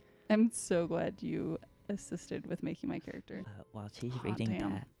 I'm so glad you assisted with making my character. While she's Hot reading damn.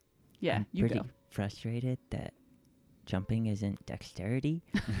 that, Yeah, I'm you pretty go. frustrated that jumping isn't dexterity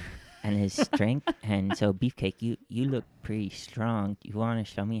and his strength. And so, Beefcake, you look pretty strong. You want to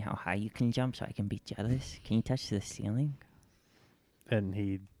show me how high you can jump so I can be jealous? Can you touch the ceiling? And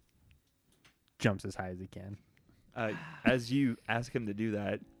he jumps as high as he can. As you ask him to do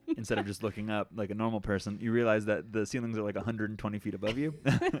that, instead of just looking up like a normal person, you realize that the ceilings are like 120 feet above you.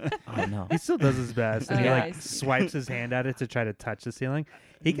 Oh no! He still does his best. And he Oh, like I see. swipes his hand at it to try to touch the ceiling.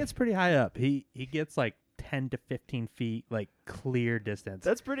 He gets pretty high up. He gets like 10 to 15 feet, like clear distance.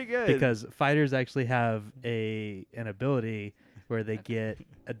 That's pretty good. Because fighters actually have an ability where they get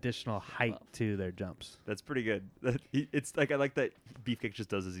additional height to their jumps. That's pretty good. It's like, I like that Beefcake just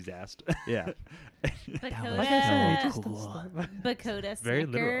does as he's asked. Yeah. Bakota, so cool. Bakota Very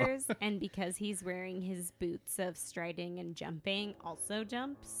literal. snickers, and because he's wearing his boots of striding and jumping, also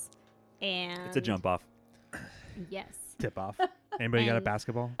jumps. And It's a jump off. Yes. Tip off. Anybody got a And-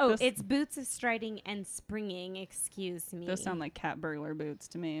 basketball? Oh, Those- it's boots of striding and springing. Excuse me. Those sound like cat burglar boots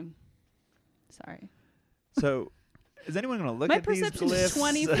to me. Sorry. So, is anyone going to look My at these perception glyphs? is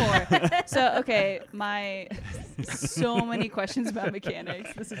 24. So, okay, so many questions about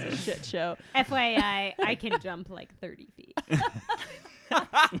mechanics. This is a shit show. FYI, I can jump like 30 feet.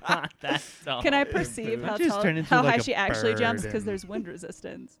 Not that tall. Can I perceive how, Just turn into how like high a she actually jumps? bird Because and- there's wind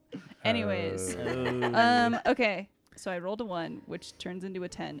resistance. Anyways. Oh. Okay. So I rolled a 1, which turns into a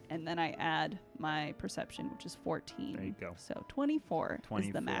 10, and then I add my perception, which is 14. There you go. So 24 is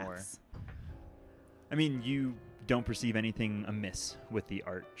 24. the max. I mean, you don't perceive anything amiss with the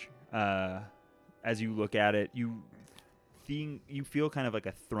arch. As you look at it, you feel kind of like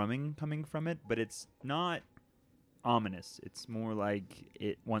a thrumming coming from it, but it's not ominous. It's more like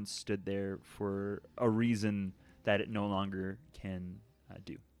it once stood there for a reason that it no longer can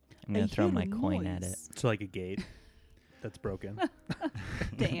do. I'm gonna throw my coin at it. So like a gate that's broken.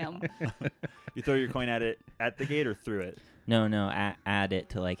 Damn. You throw your coin at it at the gate or through it? No, add it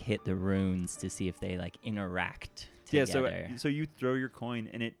to like hit the runes to see if they like interact together. Yeah, so you throw your coin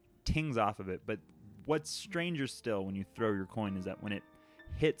and it tings off of it. But what's stranger still when you throw your coin is that when it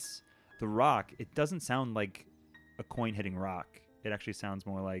hits the rock, it doesn't sound like a coin hitting rock. It actually sounds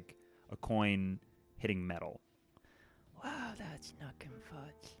more like a coin hitting metal. Wow, that's knocking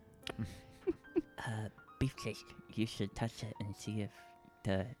fudge. Beefcake, you should touch it and see if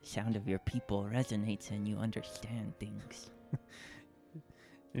the sound of your people resonates and you understand things.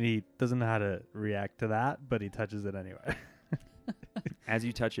 And he doesn't know how to react to that, but he touches it anyway. As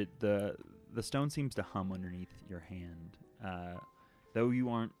you touch it, the stone seems to hum underneath your hand. Though you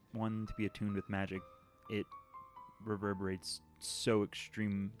aren't one to be attuned with magic, it reverberates so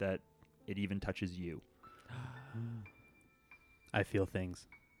extreme that it even touches you. I feel things.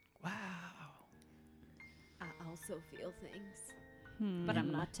 I also feel things, Hmm. but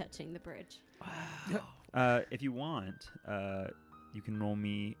I'm not touching the bridge. If you want, you can roll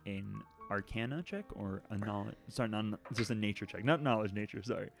me an Arcana check or a knowledge. Sorry, just a nature check, not knowledge. Nature.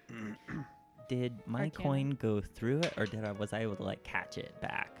 Sorry. Did my Arcana. coin go through it, or was I able to like catch it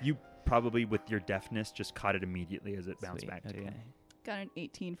back? You probably, with your deafness, just caught it immediately as it bounced Sweet, back to you. okay. Got an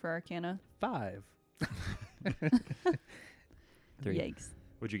 18 for Arcana. 5. 3. Yikes.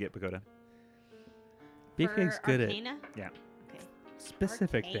 What'd you get, Pagoda? Beefcake's For good at Arcana? Yeah. Okay.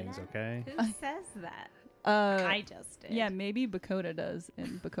 specific Arcana? things, okay? Who says that? Uh, I just did. yeah, maybe Bakota does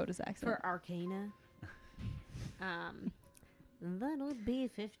in Bakota's accent. For Arcana. That would be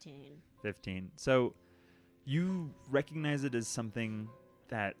 15. 15. So you recognize it as something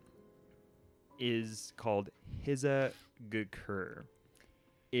that is called Hiza-Gakur.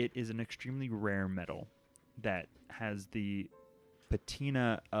 It is an extremely rare metal that has the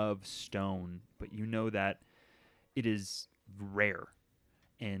patina of stone, but you know that it is rare.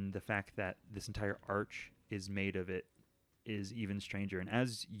 And the fact that this entire arch is made of it is even stranger. And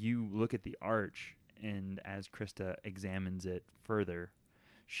as you look at the arch, and as Krista examines it further,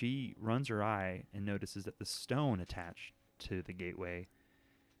 she runs her eye and notices that the stone attached to the gateway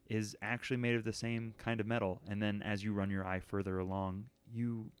is actually made of the same kind of metal. And then as you run your eye further along,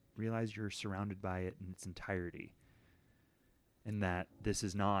 you realize you're surrounded by it in its entirety. in that this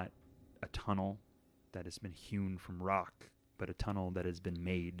is not a tunnel that has been hewn from rock, but a tunnel that has been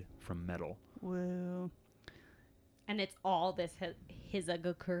made from metal. Whoa. And it's all this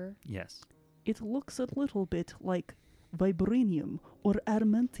Hizagakure. Yes. It looks a little bit like vibranium or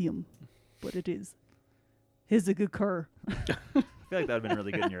adamantium, but it is Hizagakure. I feel like that would have been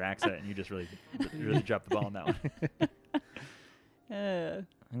really good in your accent, and you just really dropped the ball on that one.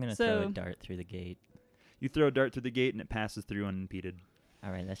 I'm going to So- throw a dart through the gate. You throw a dart through the gate, and it passes through unimpeded.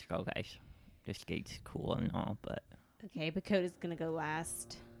 All right, let's go, guys. This gate's cool and all, but Okay, Bakoda's gonna go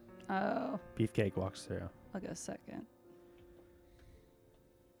last. Oh, Beefcake walks through. I'll go second.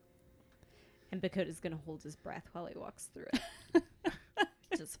 And Bakoda's gonna hold his breath while he walks through it.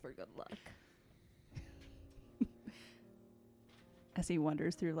 Just for good luck. As he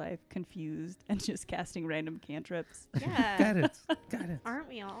wanders through life, confused and just casting random cantrips. Yeah. Got it. Got it. Aren't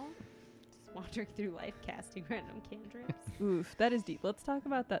we all? Just wandering through life casting random cantrips. Oof, that is deep. Let's talk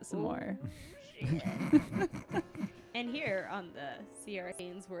about that some more. And here on the Sierra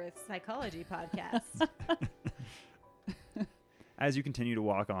Ainsworth Psychology Podcast. As you continue to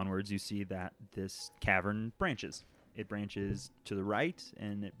walk onwards, you see that this cavern branches. It branches to the right,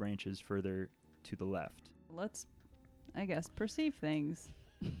 and it branches further to the left. Let's, I guess, perceive things.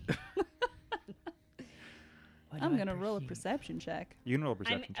 I'm going to roll a perception check. You can roll a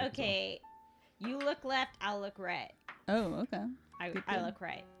perception check as well. Okay. You look left, I'll look right. Oh, okay. Good I deal. look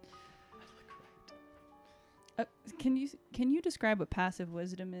right. Can you describe what passive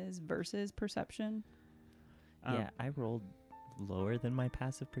wisdom is versus perception? yeah, I rolled lower than my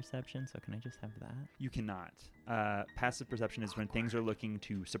passive perception, so can I just have that? You cannot. Passive perception is when things are looking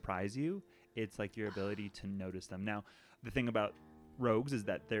to surprise you. It's like your ability to notice them. Now, the thing about rogues is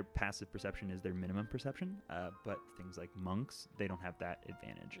that their passive perception is their minimum perception, but things like monks, they don't have that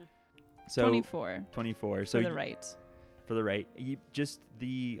advantage. So 24 24. So for the right. For the right. Just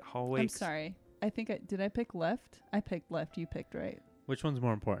the hallway. I'm sorry. I think did I pick left? I picked left. You picked right. Which one's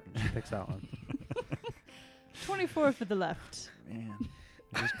more important? She picks that one. 24 for the left. Man.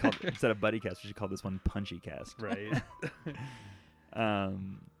 Instead of buddy cast, we should call this one punchy cast. Right.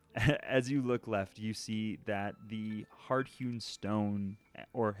 As you look left, you see that the hard-hewn stone,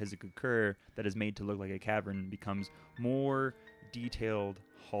 or Hizagakure, that is made to look like a cavern becomes more detailed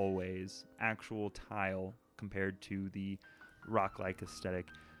hallways, actual tile compared to the rock-like aesthetic.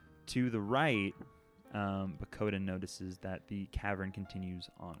 To the right, Bakoda notices that the cavern continues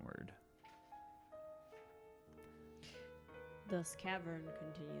onward. This cavern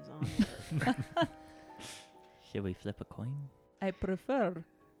continues on. Should we flip a coin? I prefer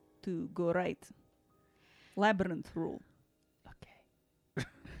to go right. Labyrinth rule. Okay.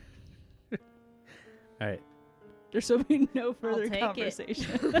 All right. There shall be no further take it.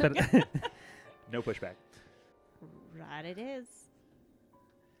 conversation. No pushback. Right it is.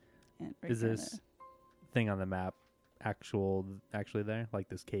 And right Is down this thing on the map actually there? Like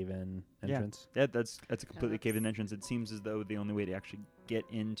this cave-in entrance? Yeah, that's a completely that's- caved-in entrance. It seems as though the only way to actually get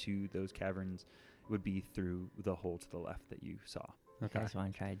into those caverns would be through the hole to the left that you saw. You Okay. guys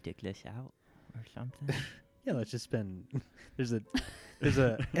want to try to dig this out or something? Yeah, let's just spend. There's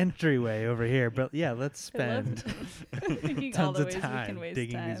a entryway over here, but yeah, let's I love spend thinking all tons the of ways we time can waste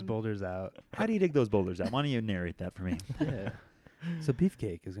digging these time. boulders out. How do you dig those boulders out? Why don't you narrate that for me? Yeah. So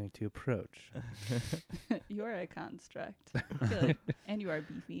Beefcake is going to approach. You are a construct. Good. And you are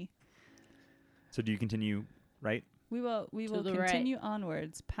beefy. So do you continue right? We will To the right. continue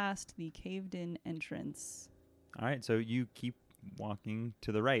onwards past the caved-in entrance. All right, so you keep walking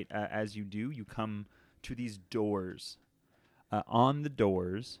to the right. As you do, you come to these doors. On the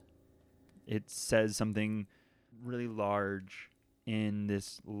doors, it says something really large in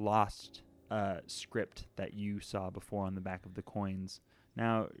this lost script that you saw before on the back of the coins.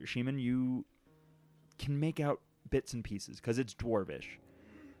 Now, Sheeman, you can make out bits and pieces because it's Dwarvish.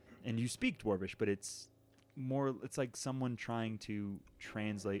 And you speak Dwarvish, but it's like someone trying to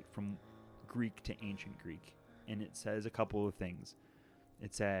translate from Greek to ancient Greek. And it says a couple of things.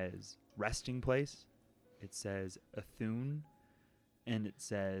 It says resting place, it says Athun, and it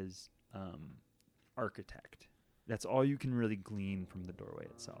says architect. That's all you can really glean from the doorway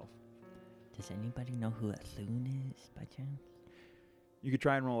itself. Does anybody know who Athun is by chance? You could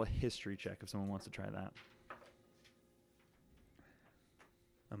try and roll a history check if someone wants to try that.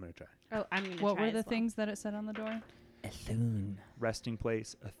 I'm going to try. Oh, I'm going to What try were the as well. things that it said on the door? Athun. Resting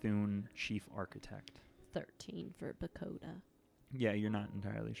place, Athun, chief architect. 13 for Bakoda. Yeah, you're not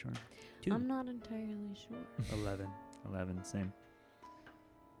entirely sure. 2. I'm not entirely sure. 11. 11, same.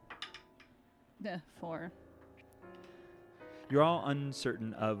 Yeah, 4. You're all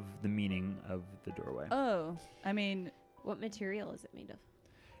uncertain of the meaning of the doorway. Oh, I mean, What material is it made of?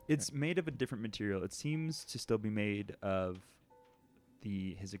 It's made of a different material. It seems to still be made of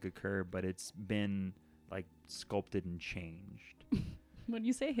the Hizugakur, but it's been like sculpted and changed. When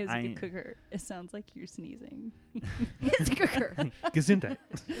you say his I- cooker, it sounds like you're sneezing. It's cooker. Gesundheit.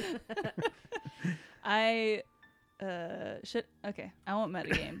 I should okay. I want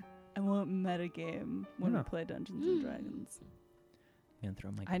metagame. I want metagame when we Yeah. play Dungeons and Dragons. You gonna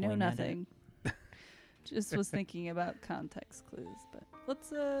throw my I know coin at it? nothing. Just was thinking about context clues, but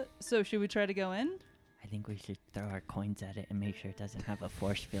let's so should we try to go in? I think we should throw our coins at it and make sure it doesn't have a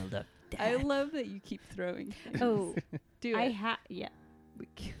force field of I death. love that you keep throwing things. Oh, Do I it. yeah.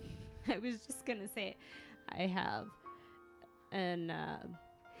 I was just gonna say, I have an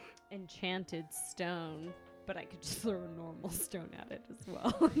enchanted stone, but I could just throw a normal stone at it as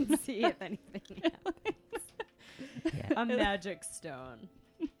well and see if anything happens. Yeah. A magic stone.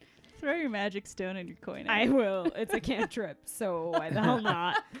 Throw your magic stone and your coin at I it. will. It's a cantrip, so why the hell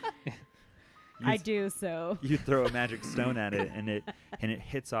not? I do so. You throw a magic stone at it, and it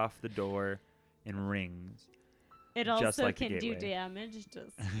hits off the door and rings. It Just also like the can do gateway. damage,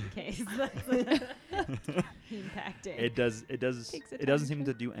 just in case. Impacting. It does. It does. Takes a It doesn't time seem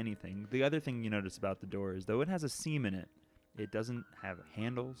to- to do anything. The other thing you notice about the door is, though it has a seam in it, it doesn't have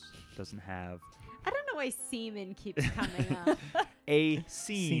handles. Doesn't have I don't know why semen keeps coming up. a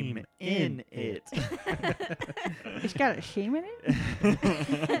seam Seam in in it. It's got a shame in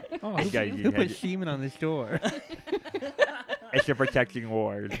it? Oh, Yeah, you had- Sheeman on this door? It's a protecting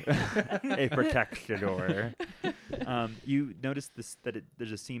ward. It protects the door. You notice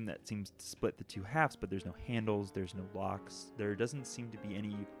there's a seam that seems to split the two halves, but there's no handles, there's no locks. There doesn't seem to be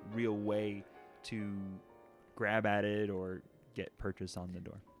any real way to grab at it or get purchase on the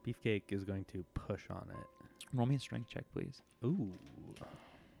door. Beefcake is going to push on it. Roll me a strength check, please. Ooh.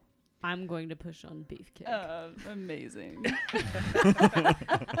 I'm going to push on beefcake. Amazing.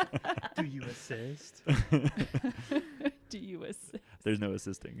 Do you assist? Do you assist? There's no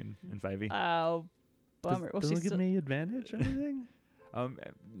assisting in 5e. Oh, bummer. Well, Doesn't she's it give still, me advantage or anything?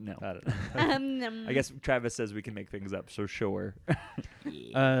 No. I don't know. I guess Travis says we can make things up, so sure.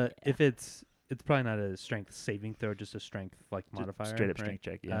 If it's probably not a strength saving throw, just a strength like modifier. Straight up right? strength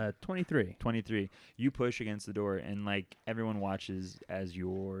check, yeah. 23. 23. You push against the door, and like everyone watches as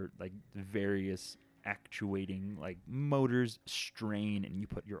your like various actuating like motors strain, and you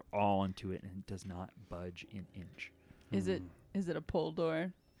put your all into it, and it does not budge an inch. Is it a pull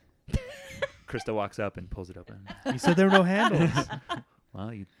door? Krista walks up and pulls it open. You said there were no handles.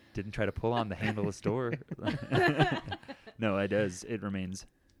 Well, you didn't try to pull on the handleless door. No, it does. It remains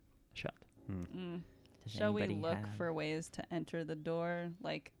shut. Does Shall we anybody look have- for ways to enter the door?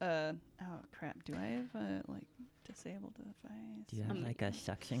 Like, oh crap, do I have like disable device? Do you have Um, like a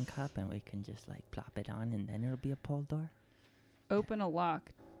suction cup and we can just like plop it on and then it'll be a pull door? Open a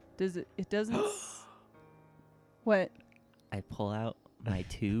lock. Does it? It doesn't. What? I pull out my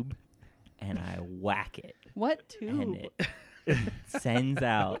tube and I whack it. What tube? And it sends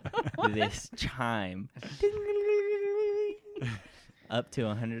out this chime up to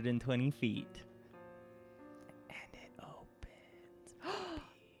 120 feet. And it opens.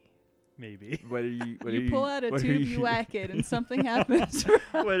 Maybe. What are you? What You pull out a what are tube, you whack it, and something happens. for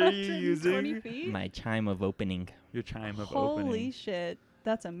What are you 120 using? feet? My chime of opening. Your chime of Holy opening. shit,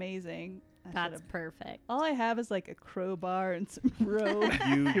 that's amazing. I That's should've- perfect. all I have is like a crowbar and some rope.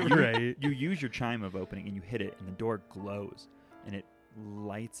 You Right. You use your chime of opening and you hit it, and the door glows, and it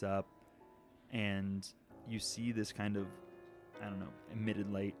lights up, and you see this kind of, I don't know,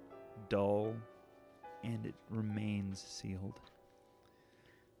 emitted light, dull, and it remains sealed.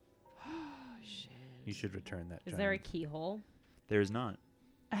 You should return that. Is there a chime. keyhole? There is not.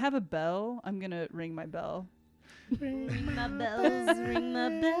 I have a bell. I'm gonna ring my bell. Ring my bells, ring my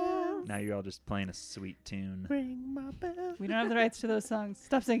bells. Now you're all just playing a sweet tune. Ring my bell? We don't have the rights to those songs.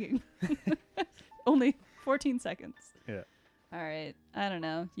 Stop singing. Only 14 seconds. Yeah. All right. I don't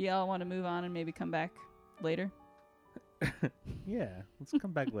know. Y'all want to move on and maybe come back later? Yeah. Let's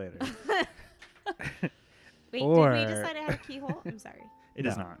come back later. Wait, Or- did we decide it had a keyhole? I'm sorry. It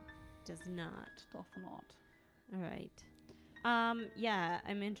is No. not. Does not. Stuff not. All right. Yeah,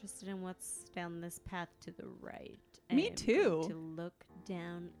 I'm interested in what's down this path to the right. Me I'm too. going to look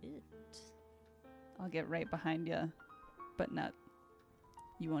down it. I'll get right behind you, but not.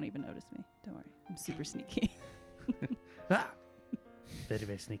 You won't even notice me. Don't worry. I'm super sneaky. Very,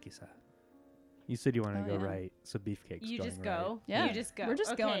 very sneaky, sir. You said you want to Oh, go yeah. right, so Beefcake's You going just right. go. Yeah, You just go. we're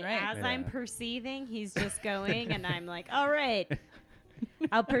just Okay, going right. As I'm Yeah. perceiving, he's just going, and I'm like, all right.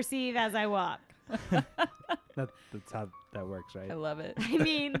 I'll perceive as I walk. That's how that works, right? I love it. I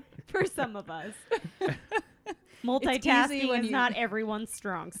mean, for some of us. Multitasking when is you- not everyone's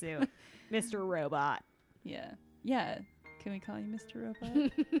strong suit, Mr. Robot. Yeah. Yeah. Can we call you Mr.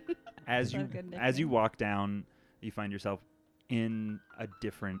 Robot? As Is that you a good as you nickname? walk down, you find yourself in a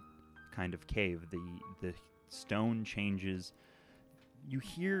different kind of cave. The stone changes. You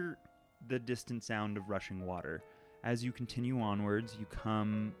hear the distant sound of rushing water. As you continue onwards, you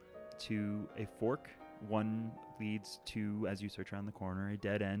come to a fork. One leads to, as you search around the corner, a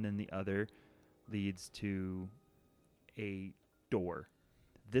dead end, and the other leads to a door.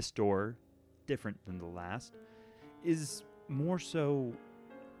 This door, different than the last, is more so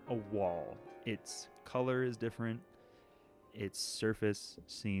a wall. Its color is different. Its surface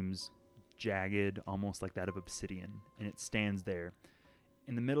seems jagged, almost like that of obsidian, and it stands there.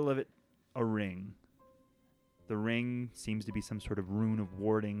 In the middle of it, a ring. The ring seems to be some sort of rune of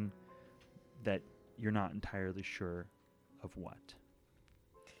warding that you're not entirely sure of what.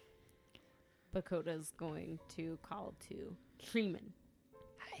 Bakota's going to call to Freeman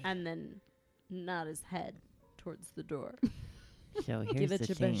and then nod his head towards the door. So Give here's it the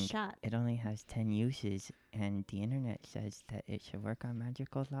your thing. best shot. It only has 10 uses, and the internet says that it should work on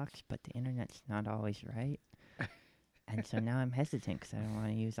magical locks, but the internet's not always right. And so now I'm hesitant because I don't want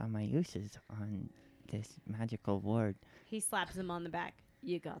to use all my uses on this magical ward. He slaps him on the back.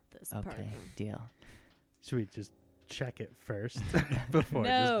 You got this, Okay, partner. deal. Should we just check it first before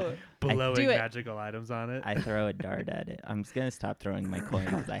No. just blowing do it. magical items on it? I throw a dart at it. I'm just going to stop throwing my coin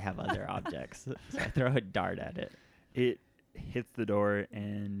because I have other objects. So I throw a dart at it. It hits the door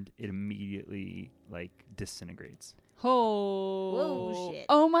and it immediately disintegrates. Oh. Whoa, shit.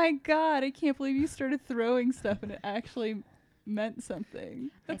 Oh my god, I can't believe you started throwing stuff and it actually meant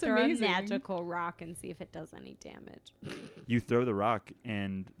something. That's I throw amazing. a magical rock and see if it does any damage. You throw the rock,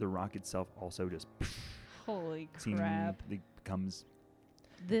 and the rock itself also just Holy crap. seemingly becomes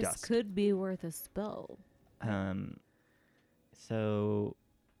This Dust. could be worth a spell. So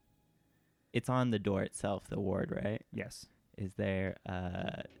it's on the door itself, the ward, right? yes. Is there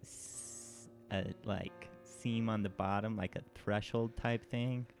a seam on the bottom, like a threshold type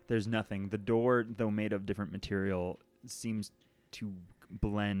thing? There's nothing. The door, though made of different material, seems to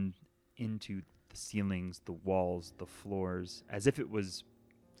blend into the ceilings, the walls, the floors, as if it was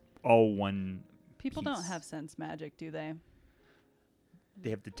all one. People don't piece. have sense magic, do they?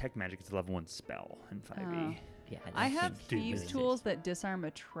 They have detect magic. It's a level 1 spell in 5e. Yeah, I that have seems to thieves' exist. tools that disarm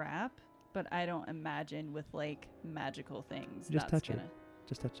a trap, but I don't imagine with magical things. Just that's touch it. gonna,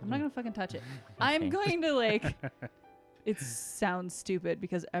 Just touch it. I'm not gonna fucking touch it. I'm Okay. going to it sounds stupid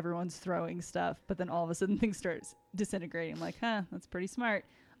because everyone's throwing stuff, but then all of a sudden things start disintegrating. I'm like, huh, that's pretty smart.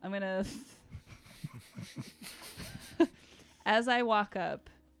 I'm gonna as I walk up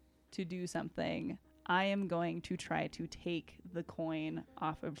to do something, I am going to try to take the coin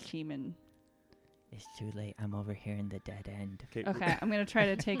off of Sheeman. It's too late. I'm over here in the dead end. Okay, I'm gonna try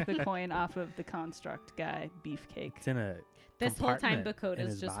to take the coin off of the construct guy, Beefcake. It's in a This whole time, compartment in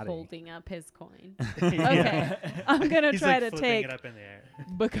Bakota's his just body. holding up his coin. Okay, I'm gonna He's try like to flipping take it up in the air.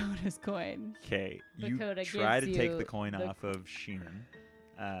 Bakota's coin. Okay. You Dakota try to gives take you the coin the- off of Sheenan.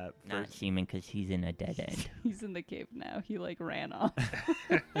 Not First, Seaman because he's in a dead end. He's in the cave now. He ran off.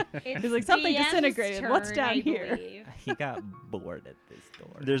 It's He's like, "Something DM's disintegrated. What's turn, down I here?" believe. He got bored at this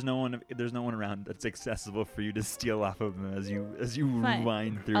door. there's no one around that's accessible for you to steal off of them as you Fine.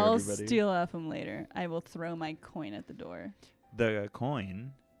 wind through I'll everybody. steal off him later. I will throw my coin at the door. The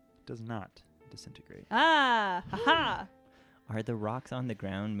coin does not disintegrate. Ah, haha. Are the rocks on the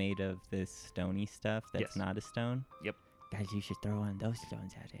ground made of this stony stuff that's Yes. not a stone? Yep. Guys, you should throw one of those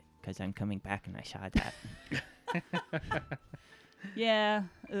stones at it because I'm coming back and I saw that. Yeah.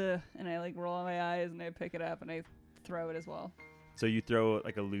 And I roll my eyes and I pick it up and I throw it as well. So you throw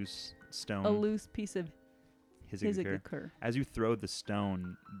a loose stone. A loose piece of Hizigakure. Hizigakure. As you throw the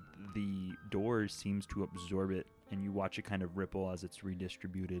stone, the door seems to absorb it, and you watch it kind of ripple as it's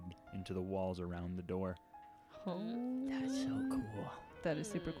redistributed into the walls around the door. Oh, That's so cool. that is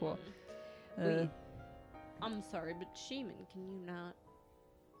super cool. Wait. I'm sorry, but Shaman, can you not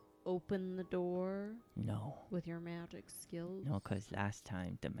open the door No. with your magic skills? No, because last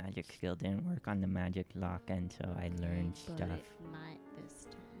time the magic skill didn't work on the magic lock, and so I learned But stuff. it might this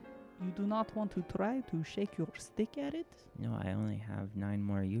time. You do not want to try to shake your stick at it? No, I only have 9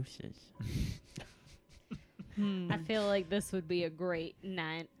 more uses. Hmm. I feel like this would be a great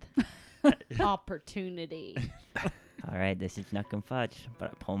ninth opportunity. All right, this is Nuck and Fudge,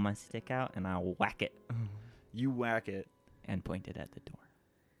 but I pull my stick out and I whack it You whack it. and point it at the door.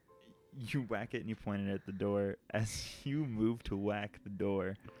 You whack it and you point it at the door. As you move to whack the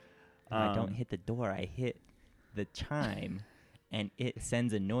door, No, I don't hit the door. I hit the chime, and it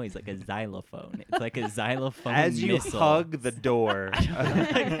sends a noise like a xylophone. It's like a xylophone As you missile. hug the door,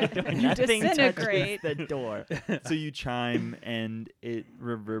 Nothing disintegrate. touches the door. so you chime and it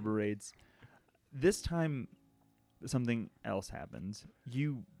reverberates. This time, something else happens.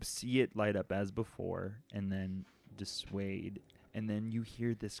 You see it light up as before and then dissuade. And then you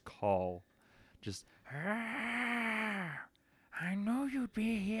hear this call. Just, I knew you'd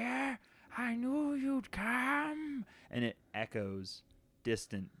be here. I knew you'd come. And it echoes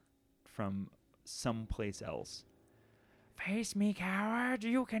distant from someplace else. Face me, coward.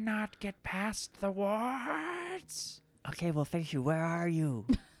 You cannot get past the wards. Okay, well, face you, where are you?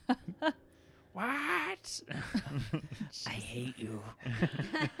 What? I hate you.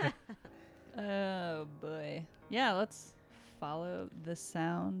 Oh boy. Yeah, let's follow the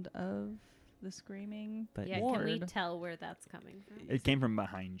sound of the screaming. But Yeah, ward. can we tell where that's coming from? It came from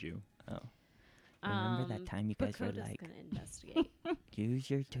behind you. Oh. Remember that time you guys were Bakoda's like, gonna investigate. use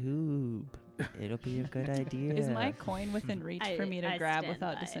your tube. It'll be a good idea. Is my coin within reach for me to I grab stand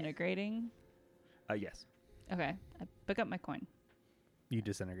without by it. disintegrating? Yes. Okay, I pick up my coin. You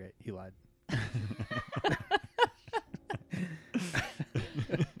disintegrate. He lied.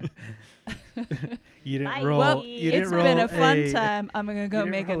 You didn't Bye. roll. Well, you didn't it's roll been a fun a- time. I'm gonna go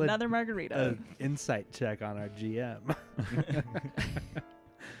didn't make roll another margarita. Insight check on our GM.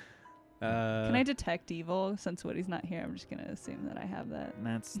 Can I detect evil? Since Woody's not here, I'm just gonna assume that I have that.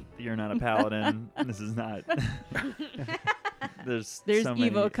 You're not a paladin. This is not. There's so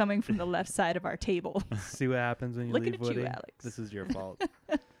evil many. coming from the left side of our table. see what happens when you Looking leave at you, Woody? Alex. This is your fault.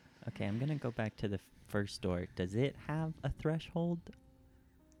 Okay, I'm going to go back to the first door. Does it have a threshold,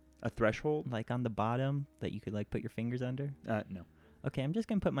 A threshold? like on the bottom, that you could like put your fingers under? No. Okay, I'm just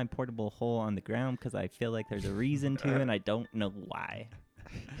going to put my portable hole on the ground because I feel like there's a reason to, and I don't know why.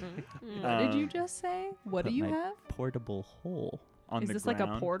 What did you Um, just say? What do put you my have? Portable hole. On Is the this ground. like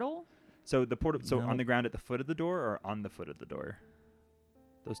a portal? So the portal. So No. on the ground at the foot of the door, or on the foot of the door.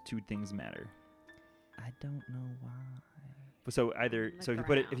 Those two things matter. I don't know why. So either On the so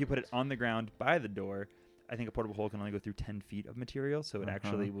if you put it on the ground by the door, I think a portable hole can only go through 10 feet of material, so it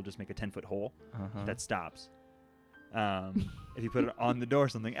actually will just make a 10-foot hole Uh-huh. that stops. If you put it on the door,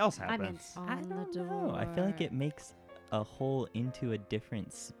 something else I meant happens. on the don't door. know. I feel like it makes a hole into a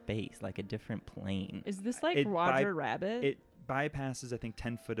different space, like a different plane. Is this like It Roger Rabbit? It bypasses, I think,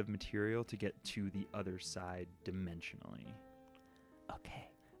 10 foot of material to get to the other side dimensionally. Okay,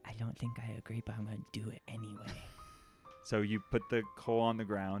 I don't think I agree, but I'm going to do it anyway. So you put the hole on the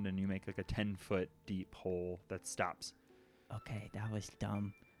ground and you make like a 10-foot deep hole that stops. Okay, that was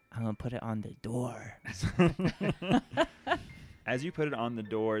dumb. I'm going to put it on the door. As you put it on the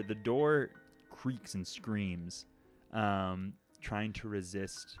door creaks and screams, trying to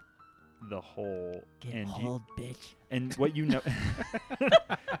resist the hole. Get and hold, bitch. and what you know,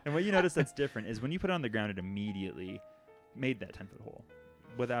 and what you notice that's different is when you put it on the ground, it immediately made that 10-foot hole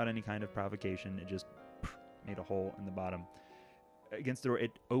without any kind of provocation. It just made a hole in the bottom. Against the door,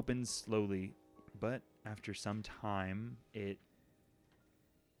 it opens slowly, but after some time, it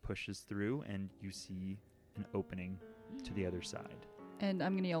pushes through, and you see an opening to the other side. and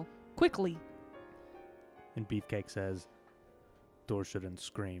I'm gonna yell quickly. And Beefcake says, door shouldn't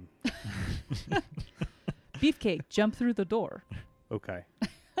scream. Beefcake, jump through the door. Okay.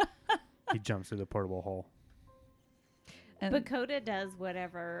 He jumps through the portable hole. And Bakoda does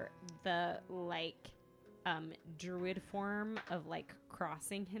whatever the druid form of like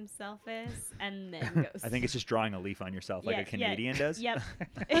crossing himself is, and then goes. I think it's just drawing a leaf on yourself like a Canadian does. Yep.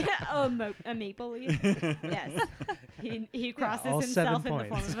 A maple leaf. Yes. He crosses all 7 himself in the form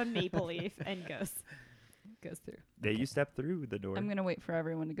points. of a maple leaf and goes through. There you step through the door. I'm gonna wait for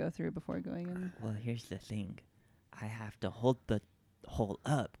everyone to go through before going in. Well, here's the thing. I have to hold the hole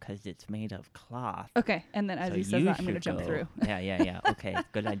up because it's made of cloth. Okay, and then as So he says you that, I'm gonna should jump go. through. Yeah. Okay,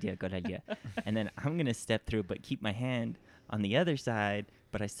 good idea. And then I'm going to step through, but keep my hand on the other side,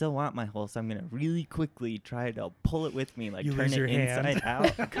 but I still want my hole, so I'm going to really quickly try to pull it with me, like You turn lose it your hand. inside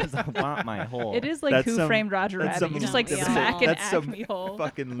out because I want my hole. It is like That's Who some- Framed Roger that's Rabbit. You some- just like Yeah. smack an That's some acme hole.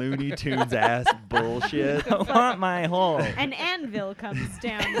 Fucking Looney Tunes ass bullshit. I want my hole. An anvil comes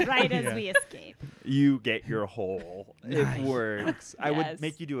down right as Yeah. we escape. You get your hole. Nice. It works. I Yes. would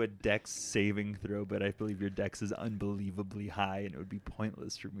make you do a dex saving throw, but I believe your dex is unbelievably high, and it would be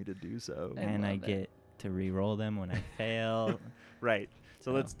pointless for me to do so. I And I love it. get to re-roll them when I fail. Right.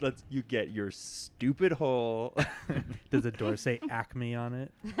 So Oh. let's you get your stupid hole. Does the door say Acme on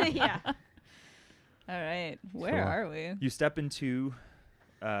it? Yeah. All right, where Cool. are we? You step into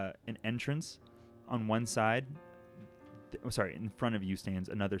an entrance on one side. in front of you stands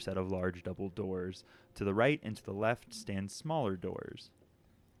another set of large double doors. To the right and to the left stand smaller doors.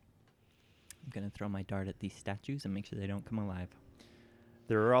 I'm going to throw my dart at these statues and make sure they don't come alive.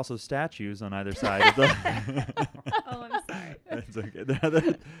 There are also statues on either side of the... Oh, I'm sorry. That's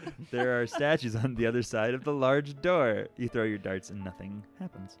okay. There are statues on the other side of the large door. You throw your darts and nothing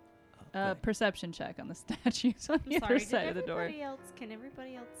happens. Perception check on the statues on the I'm other sorry. side of the door. Can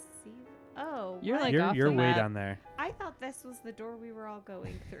everybody else see? Oh, You're what? like off You're the way map. down there. I thought this was the door we were all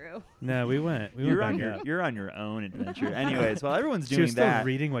going through. No, we went. We You're went on back your up. you're on your own adventure. Anyways, while everyone's She doing was still that,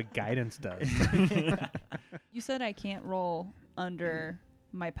 reading what guidance does. You said I can't roll under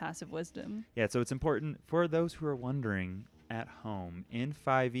my passive wisdom. yeah. So it's important for those who are wondering at home. In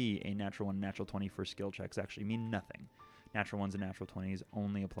 5e, a natural 1, natural 20 for skill checks actually mean nothing. Natural 1s and natural 20s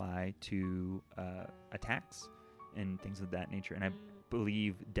only apply to attacks and things of that nature. And I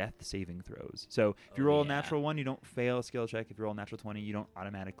believe death saving throws. So if you Oh, roll a yeah. natural 1, you don't fail a skill check. If you roll a natural 20, you don't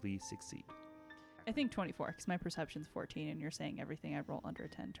automatically succeed. I think 24, because my perception's 14, and you're saying everything I roll under a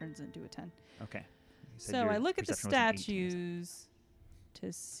 10 turns into a 10. Okay. You said So your I look at the perception was an 18. statues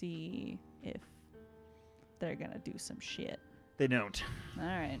to see if they're going to do some shit. They don't. All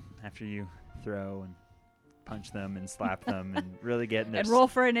right. After you throw and punch them and slap them and really get in their And roll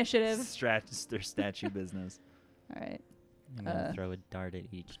for initiative. their statue business. All right. I'm going to throw a dart at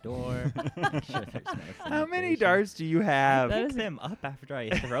each door. Make sure there's no How many disintegration. darts do you have? That Pick is them up after I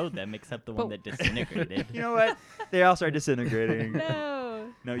throw them, except the one But- that disintegrated. You know what? They all start disintegrating. No.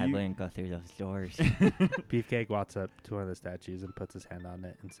 No, I you. wouldn't go through those doors. Beefcake walks up to one of the statues and puts his hand on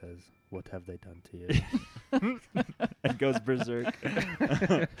it and says, "What have they done to you?" and goes berserk.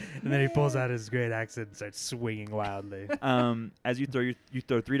 And then he pulls out his great axe and starts swinging wildly. As you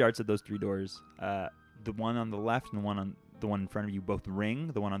throw 3 darts at those 3 doors. The one on the left and the one in front of you both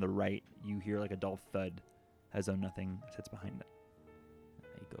ring. The one on the right, you hear like a dull thud, as though nothing sits behind it.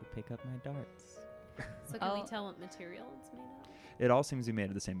 I go pick up my darts. So can we I'll- tell what material it's made of? It all seems to be made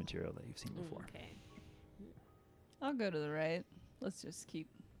of the same material that you've seen before. Okay. I'll go to the right. We'll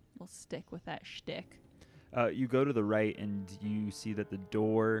stick with that shtick. You go to the right and you see that the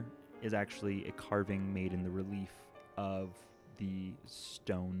door is actually a carving made in the relief of the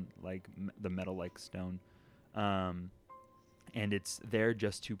stone, like the metal-like stone. And it's there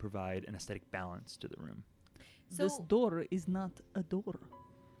just to provide an aesthetic balance to the room. This So- door is not a door.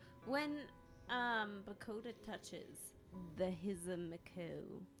 When Bakota touches the Hizamiko,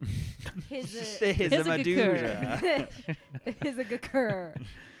 Hizagakure,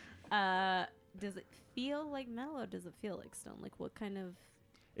 does it feel like metal or does it feel like stone? Like what kind of?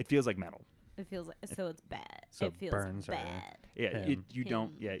 It feels like metal. It feels like so it's bad. So it feels burns her. bad. Yeah, Him. you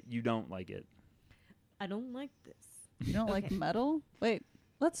don't. Yeah, you don't like it. I don't like this. You don't like Okay. metal? Wait,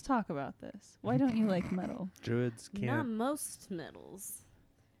 let's talk about this. Why don't you like metal? Druids Not can't. most metals.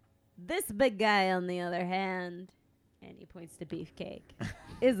 This big guy, on the other hand, and he points to Beefcake,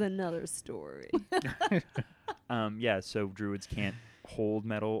 is another story. Yeah, so druids can't hold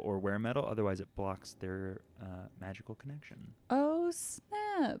metal or wear metal, otherwise it blocks their magical connection. Oh,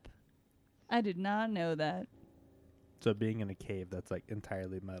 snap. I did not know that. So being in a cave that's like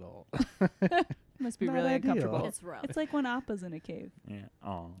entirely metal. Must be Not really ideal. uncomfortable. It's rough. It's like when Appa's in a cave. Yeah.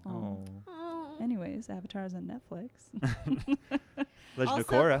 Oh. Oh. Oh. Anyways, Avatar's on Netflix. Legend Also, of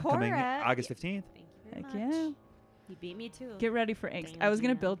Korra coming Korra, August 15th. Thank you very Heck much. yeah. You beat me too. Get ready for angst. Dang, I was going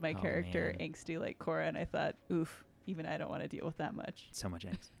to Gina. build my Oh, character man. angsty like Korra, and I thought, oof, even I don't want to deal with that much. So much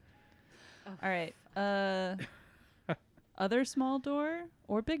angst. All right. Other small door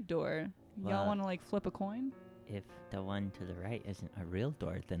or big door? Y'all Well- want to like flip a coin? If the one to the right isn't a real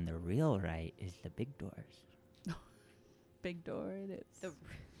door, then the real right is the big doors. Big door it is. The-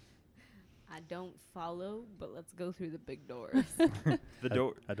 I don't follow, but let's go through the big doors. The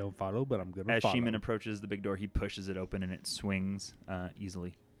door. I don't follow, but I'm gonna As follow. Sheeman approaches the big door, he pushes it open and it swings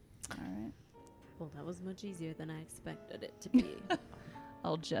easily. All right. Well, that was much easier than I expected it to be.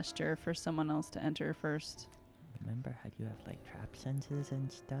 I'll gesture for someone else to enter first. Remember how you have like trap senses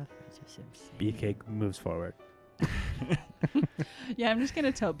and stuff? It's just insane. Beefcake moves forward. Yeah, I'm just going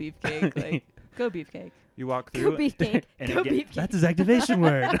to tell Beefcake, like, go Beefcake. You walk Go through Beefcake. and Go it get- Beefcake. That's his activation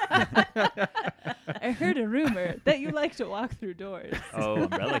word. I heard a rumor that you like to walk through doors. Oh,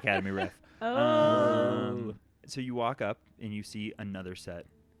 Umbrella Academy riff. Oh. So you walk up and you see another set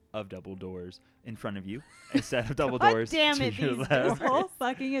of double doors in front of you. A set of double God doors damn to it, your these left. The whole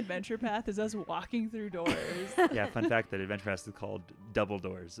fucking adventure path is us walking through doors. Yeah, fun fact that Adventure Fest is called Double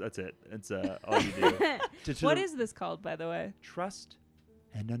Doors. That's it. It's all you do. What is this called, by the way? trust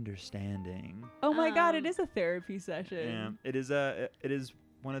and understanding? Oh my god, it Um, is a therapy session. Yeah, it is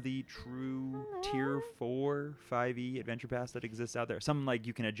one of the true tier 4 5e adventure paths that exists out there. Some like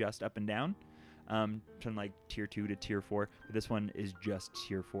you can adjust up and down, from like tier 2 to tier 4. But this one is just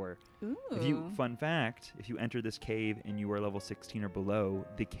tier 4. Ooh. Fun fact, if you enter this cave and you are level 16 or below,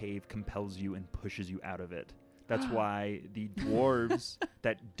 the cave compels you and pushes you out of it. That's why the dwarves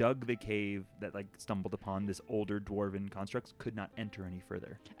that dug the cave, that like stumbled upon this older dwarven constructs, could not enter any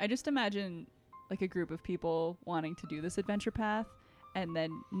further. I just imagine like a group of people wanting to do this adventure path and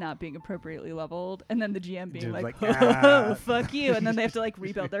then not being appropriately leveled, and then the GM being Dude, like, like, oh, fuck you, and then they have to like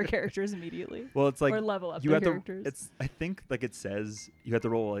rebuild their characters immediately. Well, it's like or level up you their have characters. to. It's I think like it says you have to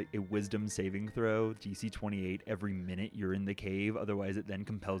roll like a wisdom saving throw DC 28 every minute you're in the cave. Otherwise, it then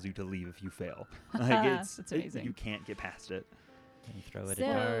compels you to leave if you fail. Like That's amazing. You can't get past it. Can you throw it So-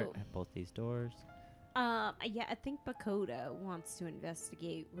 a dart at both these doors? Yeah, I think Bakota wants to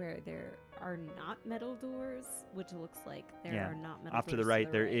investigate where there are not metal doors, which looks like there Yeah. are not metal Off doors. to the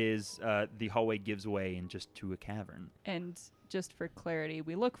right, there is the hallway gives way and just to a cavern. And just for clarity,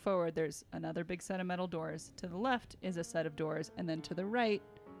 we look forward, there's another big set of metal doors. To the left is a set of doors, and then to the right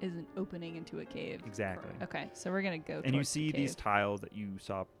is an opening into a cave. Exactly. Okay, so we're going to go And you towards see the these cave. tiles that you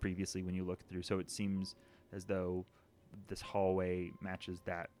saw previously when you looked through. So it seems as though this hallway matches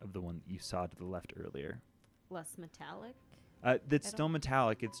that of the one that you saw to the left earlier. less metallic. That's At still all?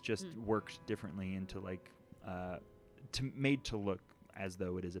 metallic. It's just Mm. worked differently into like made to look as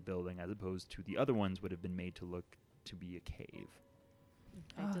though it is a building, as opposed to the other ones would have been made to look to be a cave.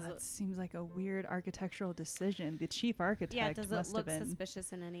 Okay, Oh, does that it- seems like a weird architectural decision. The chief architect yeah, does it must look have been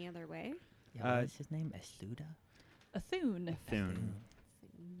suspicious in any other way? Yeah, Uh, what is his name? Asuda? Thune. Thune.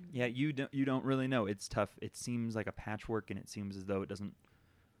 Yeah, you don't really know. It's tough. It seems like a patchwork, and it seems as though it doesn't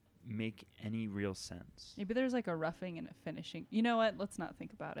make any real sense. Maybe there's like a roughing and a finishing. You know what? Let's not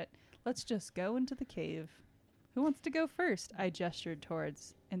think about it. Let's just go into the cave. Who wants to go first? I gestured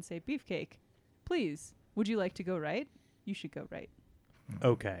towards and say, Beefcake, please, would you like to go right? You should go right.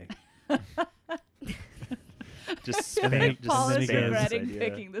 Okay. Just And then spam, he- just Paul then is he goes- regretting idea.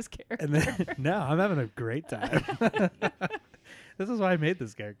 picking this character. And then no, I'm having a great time. This is why I made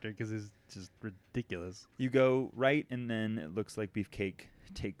this character, because he's just ridiculous. You go right, and then it looks like Beefcake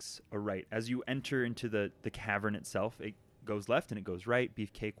takes a right. As you enter into the cavern itself, it goes left and it goes right.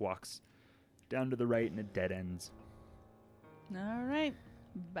 Beefcake walks down to the right, and it dead ends. All right,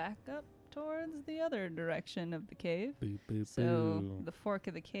 back up towards the other direction of the cave. Boop, boop, So boo. the fork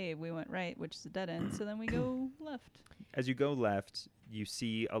of the cave, we went right, which is a dead end. So then we go left. As you go left, you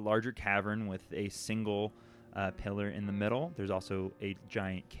see a larger cavern with a single pillar in the middle. There's also a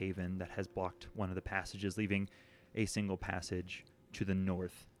giant cave-in that has blocked one of the passages, leaving a single passage to the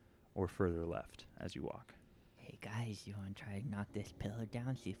north or further left as you walk. Hey guys, you want to try to knock this pillar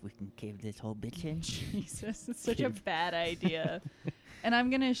down? See if we can cave this whole bitch in? Jesus, it's such a bad idea. And I'm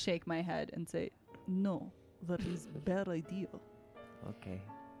gonna shake my head and say, no, that is bad idea. Okay.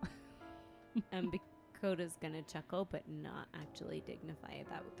 And Bakota's gonna chuckle, but not actually dignify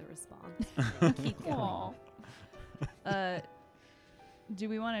that with the response. Keep going. Aw. Do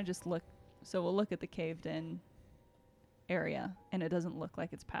we want to just look? So we'll look at the caved-in area, and it doesn't look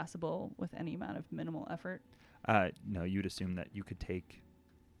like it's passable with any amount of minimal effort. No, you'd assume that you could take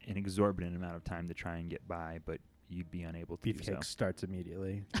an exorbitant amount of time to try and get by, but you'd be unable to do so. Beefcake starts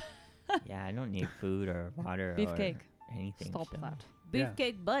immediately. Yeah, I don't need food or water Beefcake, or anything. stop so- that. Yeah.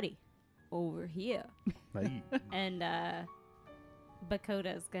 Beefcake buddy, over here. Like, And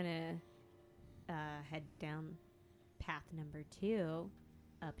Bakota's gonna head down path number 2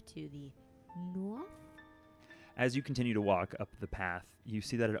 up to the north. As you continue to walk up the path, you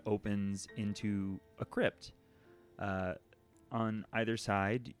see that it opens into a crypt. On either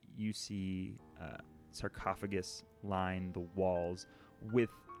side, you see sarcophagus line the walls, with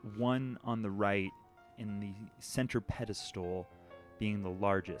one on the right in the center pedestal being the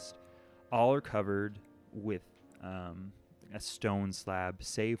largest. All are covered with a stone slab,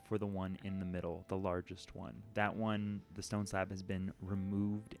 save for the one in the middle, the largest one. That one, the stone slab has been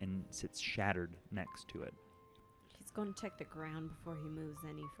removed and sits shattered next to it. He's going to check the ground before he moves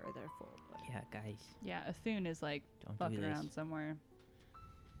any further forward. Yeah, guys, Yeah, Athune is like don't fucking do this. around somewhere.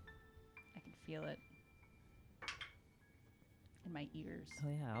 I can feel it in my ears. Oh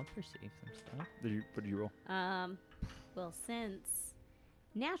yeah, I'll perceive some stuff. What did you roll? Well, since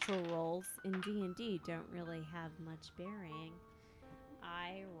natural rolls in D&D don't really have much bearing,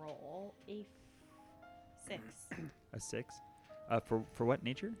 I roll a 6. A 6. For what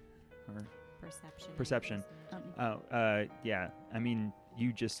nature? Or Perception. Perception. Yeah. I mean,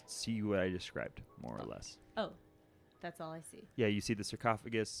 you just see what I described, more or less. Oh, that's all I see. Yeah, you see the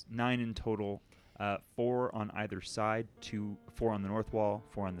sarcophagus, 9 in total. 4 on either side, 4 on the north wall,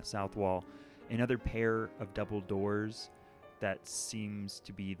 4 on the south wall. Another pair of double doors that seems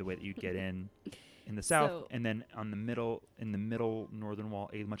to be the way that you'd get in the south. So- And then in the middle northern wall,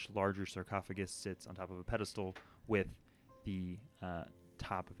 a much larger sarcophagus sits on top of a pedestal with the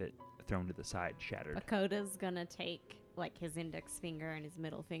top of it thrown to the side, shattered. Bakoda's gonna take like his index finger and his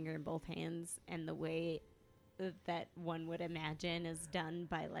middle finger in both hands, and the way that one would imagine is done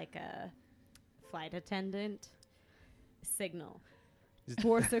by like a flight attendant. Signal.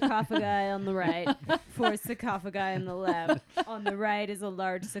 4 sarcophagi on the right, 4 sarcophagi on the left. On the right is a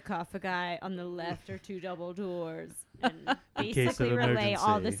large sarcophagi. On the left are 2 double doors. And case basically of relay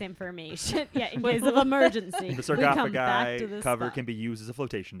all emergency. this information. Yeah, in case of emergency. The We come back to sarcophagi this cover spot. can be used as a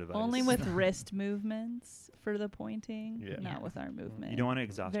flotation device. Only with wrist movements for the pointing, Yeah. not with our movement. You don't want to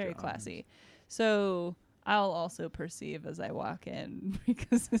exhaust Very your classy. So I'll also perceive as I walk in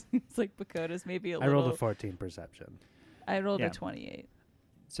because it seems like Bakoda's maybe a I little. rolled a 14 perception. I rolled Yeah. a 28.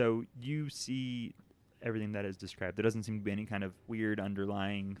 So you see everything that is described. There doesn't seem to be any kind of weird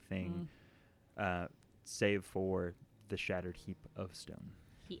underlying thing, save for the shattered heap of stone.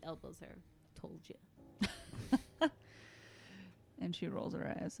 He elbows her. Told you. And she rolls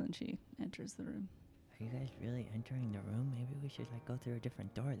her eyes and she enters the room. Are you guys really entering the room? Maybe we should like go through a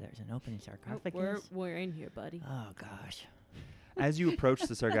different door. There's an open sarcophagus. We're in here, buddy. Oh gosh. As you approach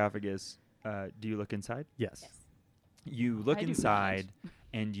the sarcophagus, do you look inside? Yes. You look I do not. inside,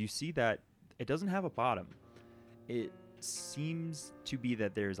 and you see that it doesn't have a bottom. It seems to be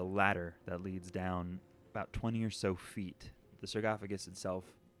that there's a ladder that leads down about 20 or so feet. The sarcophagus itself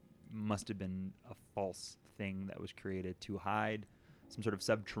must have been a false thing that was created to hide some sort of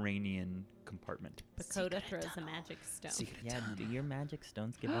subterranean compartment. Bakoda throws a magic stone. Yeah, do your magic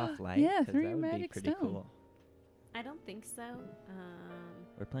stones give off light? Yeah, 'Cause throw that your would be magic pretty stone. cool. I don't think so.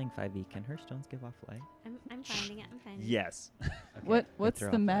 We're playing 5e. Can her stones give off light? I'm finding it. I'm finding it. Yes. Okay, What's throw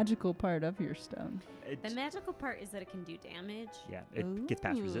the off light. magical part of your stone? The magical part is that it can do damage. Yeah, it gets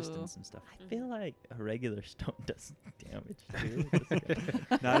past Ooh. resistance and stuff. I feel like a regular stone does damage too.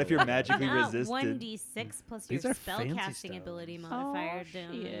 Not if you're magically Not resisted. 1d6 plus These your are fancy spellcasting stones. ability modifier.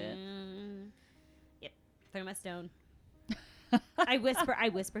 shit. Yep. Throw my stone. I whisper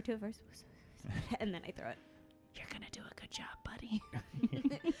to it first, and then I throw it. You're gonna do a good job, buddy.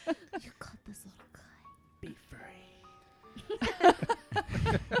 You caught this little guy. Be free.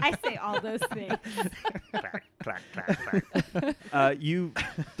 I say all those things. Clack, clack, clack, clack. You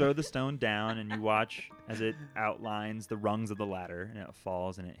throw the stone down and you watch as it outlines the rungs of the ladder, and it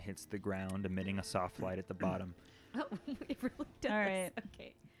falls and it hits the ground, emitting a soft light at the bottom. Oh, it really does. All right.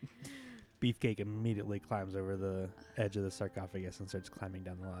 Okay. Beefcake immediately climbs over the edge of the sarcophagus and starts climbing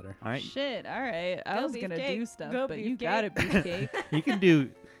down the ladder. All right, Shit, all right. I Go was gonna Beefcake. do stuff, Go but you Beefcake. got it, Beefcake. You can do.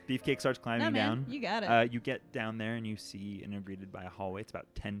 Beefcake starts climbing No, man, down. you got it. You get down there and you see and are greeted by a hallway. It's about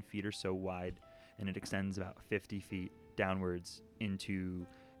 10 feet or so wide, and it extends about 50 feet downwards into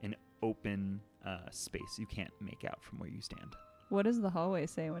an open space you can't make out from where you stand. What does the hallway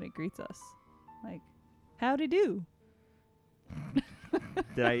say when it greets us? Like, howdy do?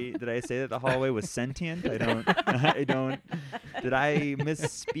 Did I say that the hallway was sentient? I don't. Did I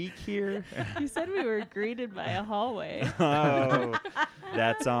misspeak here? You said we were greeted by a hallway. Oh,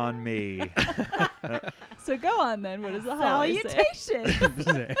 that's on me. So go on then. What does the hallway say?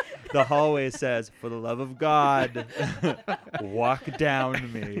 Salutation. The hallway says, "For the love of God, walk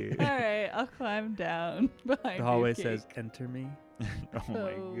down me." All right, I'll climb down behind The hallway Beefcake. says, "Enter me." Oh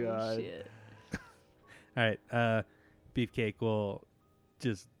my God. Shit. All right. Beefcake will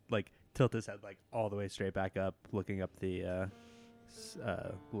just like tilt his head like all the way straight back up, looking up the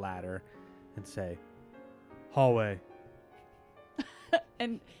ladder, and say, "Hallway."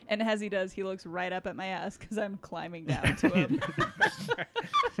 And as he does, he looks right up at my ass because I'm climbing down to him.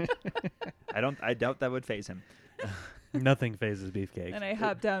 I doubt that would phase him. Nothing phases Beefcake. And I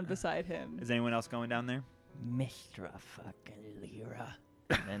hop down beside him. Is anyone else going down there? Mistra fucking Lyra.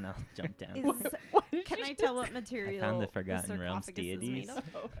 And then I'll jump down. Can I tell what material I found the Forgotten Realms sarcophagus is deities. made of?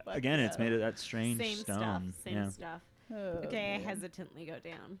 Oh, fuck Again, yeah. it's made of that strange Same stone. stuff. Same Yeah. stuff. Oh, Okay, I man. hesitantly go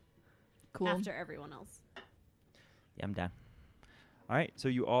down Cool. after everyone else. Yeah, I'm down. All right, so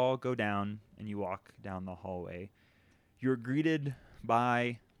you all go down and you walk down the hallway. You're greeted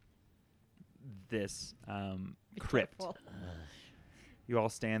by this crypt. Careful. You all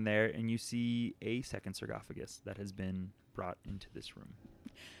stand there and you see a second sarcophagus that has been brought into this room.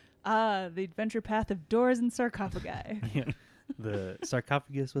 Ah, the adventure path of doors and sarcophagi. The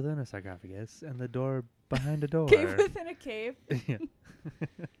sarcophagus within a sarcophagus, and the door behind a door. Cave within a cave. Yeah.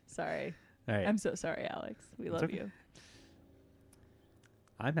 Sorry. All right. I'm so sorry, Alex. We love okay. you.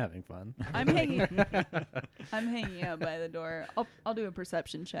 I'm having fun. I'm hanging. I'm hanging out by the door. I'll do a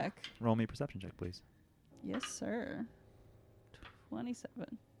perception check. Roll me a perception check, please. Yes, sir.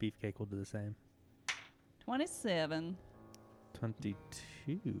 27. Beefcake will do the same. 27.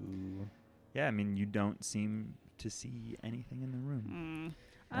 22. Yeah, I mean, you don't seem to see anything in the room.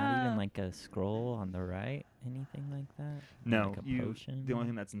 Not even like a scroll on the right, anything like that? No, Like a you. potion? The only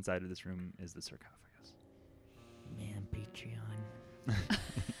thing that's inside of this room is the sarcophagus. Man, Patreon.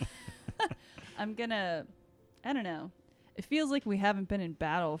 I'm gonna. I don't know. It feels like we haven't been in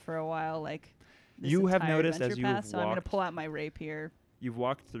battle for a while. Like this You have entire noticed as adventure you path, have so I'm gonna walked- pull out my rapier. You've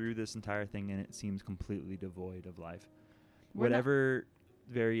walked through this entire thing, and it seems completely devoid of life. We're not- Whatever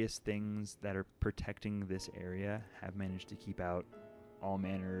various things that are protecting this area have managed to keep out all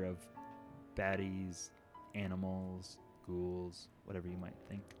manner of baddies, animals, ghouls, whatever you might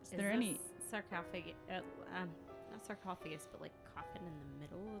think. Is there any? sarcophagus? Not sarcophagus, but like coffin in the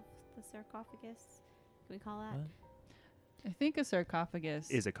middle of the sarcophagus. Can we call that? What? I think a sarcophagus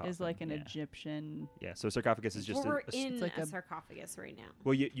Is a coffin, like an yeah. Egyptian. Yeah, so sarcophagus is just Well, we're a in like a a- sarcophagus right now.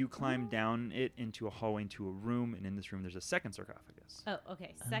 well, you climb down it into a hallway into a room, and in this room there's a second sarcophagus. Oh,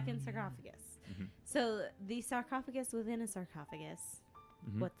 okay. Second sarcophagus. Mhm. So the sarcophagus within a sarcophagus.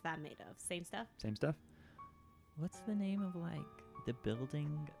 Mhm. What's that made of? Same stuff? Same stuff? What's the name of like the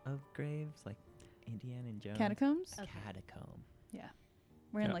building of graves, like Indiana Jones? Catacombs? Okay. Catacomb. Yeah.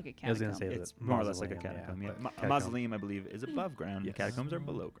 We're in Yeah. like a I was catacomb. gonna say It's the more or less like a mausoleum, catacomb. Yeah, but A catacomb. mausoleum, I believe, is above ground. Yes. Catacombs are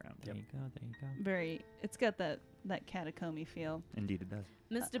below ground. There you go. There you go. Very. It's got that catacomby feel. Indeed, it does.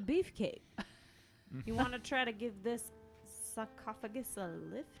 Mr. Beefcake, you want to try to give this sarcophagus a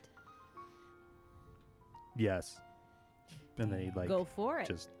lift? Yes. And then he like Go for it.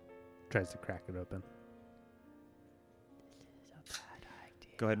 just tries to crack it open.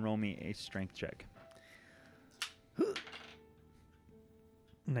 Go ahead and roll me a strength check.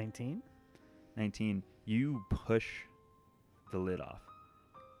 19. 19. You push the lid off,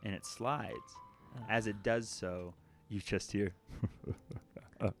 and it slides. Oh. As it does so, you just hear.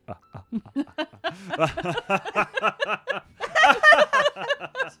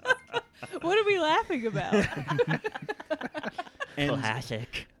 What are we laughing about? And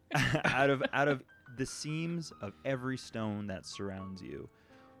Classic. out of the seams of every stone that surrounds you,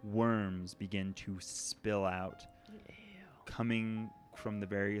 worms begin to spill out, coming from the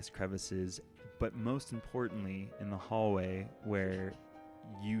various crevices, but most importantly, in the hallway where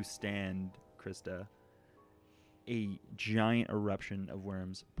you stand, Krista, a giant eruption of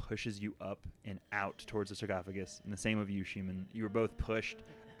worms pushes you up and out towards the sarcophagus. And the same of you, Sheeman. You were both pushed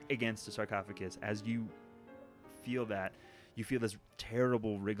against the sarcophagus. As you feel that, you feel this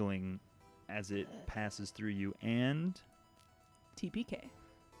terrible wriggling as it passes through you. And TPK.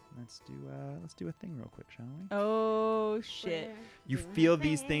 let's do a thing real quick, shall we? Oh shit! Where You do feel I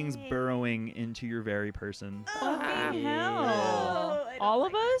these things think? burrowing into your very person, Fucking Ew. hell! I don't All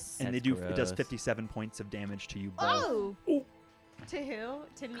of like us? and That's it does gross. 57 points of damage to you both, Oh! To who?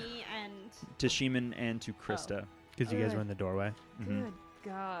 To me and... to Sheeman and to Krista. Because you guys Ugh. were in the doorway. Mhm. Good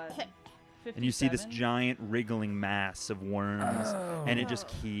God. And you see this 57? giant wriggling mass of worms, and it just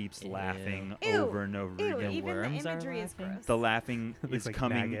keeps Ew. laughing Ew. over and over Ew, again. even the worms are imagery is laughing? gross. The laughing Looks is like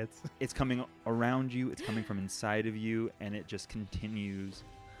coming. maggots. It's coming around you. It's coming from inside of you, and it just continues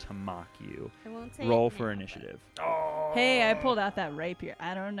to mock you. I won't say Roll it for now, but- initiative. Hey, I pulled out that rapier.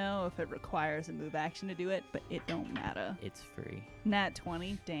 I don't know if it requires a move action to do it, but it don't matter. It's free. Nat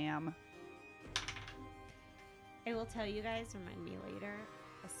 20. Damn. I will tell you guys, remind me later,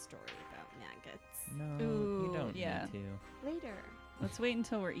 a story about maggots. No, Ooh, you don't yeah. need to. Later. Let's wait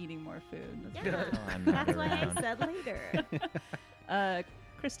until we're eating more food. Yeah. Oh, I'm not That's why around. I said later.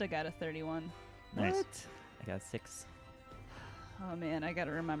 Krista got a 31. Nice. I got 6. Oh man, I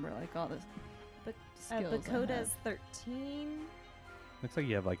gotta remember like all this. But skills I Bakoda's have. 13. Looks like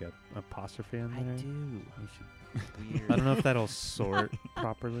you have like a apostrophe in I there. do. You should, Weird. I don't know if that'll sort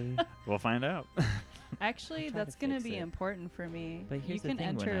properly. We'll find out. Actually, I'll try that's to gonna fix be it. important for me. But here's you can the thing: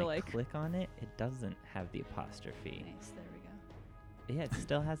 enter when I like. click on it, it doesn't have the apostrophe. Nice, there we go. Yeah, it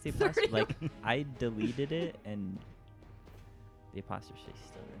still has the apostrophe. Like I deleted it, and the apostrophe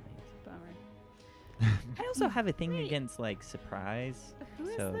still remains. Bummer. I also have a thing Wait. against like surprise. Who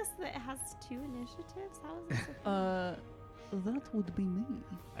is So- this that has 2 initiatives? How is this a thing? That would be me.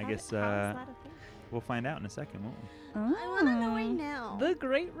 I How guess how is that a thing? we'll find out in a second, won't we? I want to know right now. The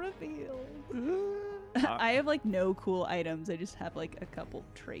great reveal. I have like no cool items. I just have like a couple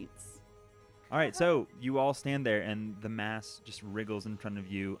traits. All right, so you all stand there, and the mass just wriggles in front of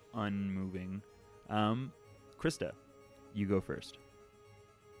you, unmoving. Krista, you go first.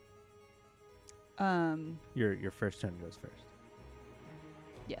 Um, Your first turn goes first.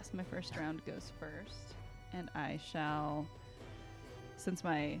 Yes, my first round goes first. And I shall, since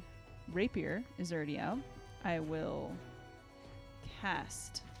my rapier is already out, I will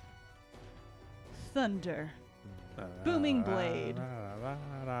cast Thunder. Booming Blade.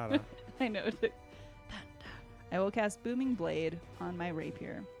 I know. I will cast Booming Blade on my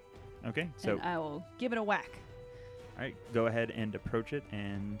rapier. Okay, so And I will give it a whack. all right, go ahead and approach it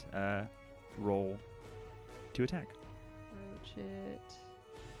and roll to attack. Approach it.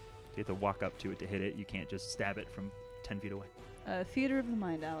 You have to walk up to it to hit it. You can't just stab it from 10 feet away. Theater of the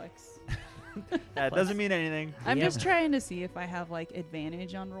mind, Alex. That doesn't mean anything. I'm We just have- trying to see if I have like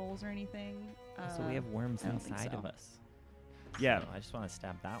advantage on rolls or anything. So we have worms I don't think inside so. of us. Yeah. So I just want to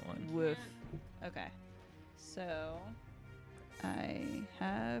stab that one. Woof. Okay. So I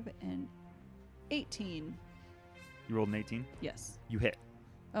have an 18. You rolled an 18. Yes. You hit.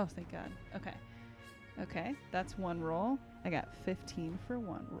 Oh, thank God. Okay. Okay, that's one roll. I got 15 for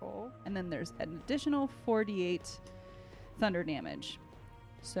one roll. And then there's an additional 48 thunder damage.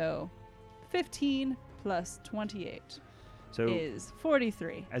 So 15 plus 28 So is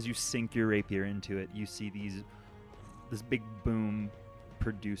 43. as you sink your rapier into it, you see this big boom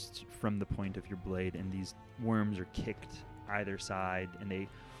produced from the point of your blade, and these worms are kicked either side, and they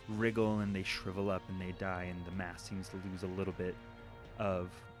wriggle and they shrivel up and they die, and the mass seems to lose a little bit of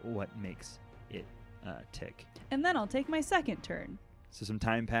what makes it tick. And then I'll take my second turn. So some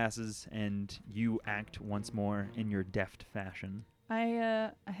time passes, and you act once more in your deft fashion.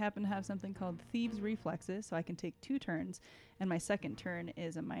 I happen to have something called Thieves' Reflexes, so I can take 2 turns, and my second turn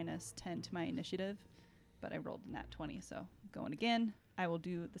is a minus 10 to my initiative, but I rolled a nat 20, so going again. I will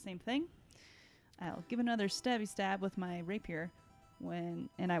do the same thing. I'll give another stabby stab with my rapier,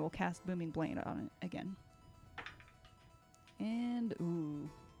 and I will cast Booming Blade on it again. And, ooh,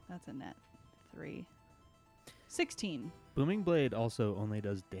 that's a net 3. 16. Booming Blade also only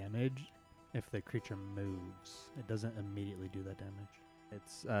does damage if the creature moves. It doesn't immediately do that damage.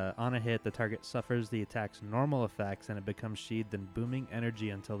 It's on a hit, the target suffers the attack's normal effects and it becomes sheathed in booming energy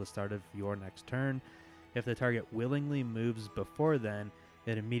until the start of your next turn. If the target willingly moves before then,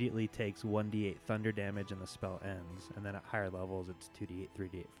 it immediately takes 1d8 thunder damage and the spell ends. And then at higher levels, it's 2d8,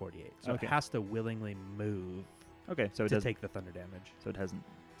 3d8, 4d8. So Okay. it has to willingly move Okay, so it to does. take the thunder damage. So it hasn't.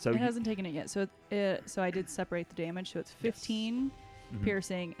 So It you- hasn't taken it yet, so I did separate the damage, so it's 15 Mhm.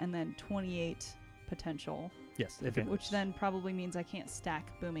 piercing and then 28 potential, Yes, if Okay. it which then probably means I can't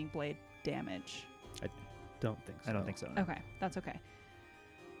stack Booming Blade damage. don't think so. I don't think so. Okay, that's okay.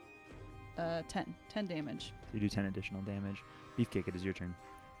 10 damage. You do 10 additional damage. Beefcake, it is your turn.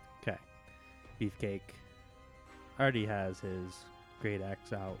 Okay. Beefcake already has his great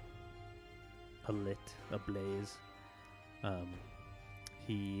axe out, ablaze.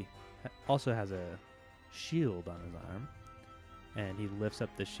 He also has a shield on his arm, and he lifts up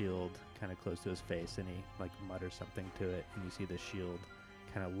the shield kind of close to his face, and he like mutters something to it, and you see the shield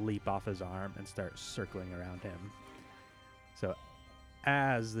kind of leap off his arm and start circling around him. So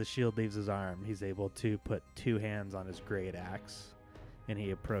as the shield leaves his arm, he's able to put 2 hands on his great axe, and he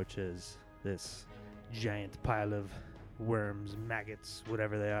approaches this giant pile of worms, maggots,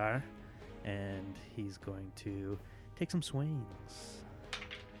 whatever they are, and he's going to take some swings.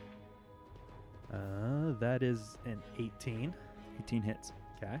 That is an 18. 18 hits.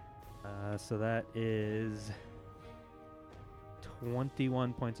 Okay. So that is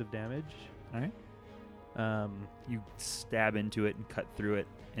 21 points of damage. All right. You stab into it and cut through it,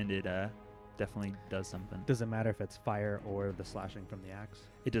 and it definitely does something. Does it matter if it's fire or the slashing from the axe?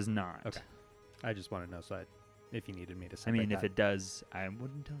 It does not. Okay. I just want to know if you needed me to I separate mean, if that. it does, I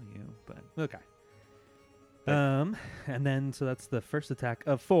wouldn't tell you, but Okay. But- And then, so that's the first attack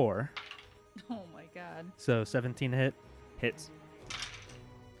of 4. Oh my god. So 17 hit. hits.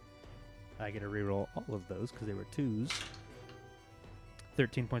 I get to reroll all of those because they were 2s.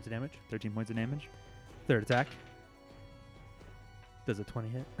 13 points of damage. 13 points of damage. Third attack. Does a 20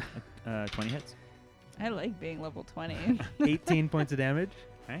 hit? 20 hits. I like being level 20. 18 points of damage.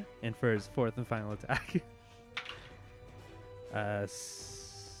 Okay. And for his fourth and final attack.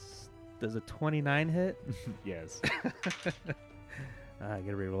 Does a 29 hit? Yes. I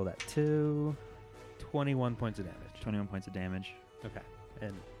get to reroll that too. 21 points of damage. 21 points of damage. Okay.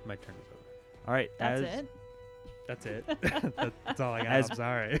 And my turn is over. All right. That's as, it. That's it. That's all I got. As- I'm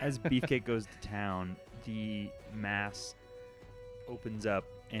sorry. As Beefcake goes to town, the mass opens up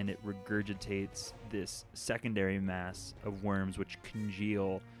and it regurgitates this secondary mass of worms which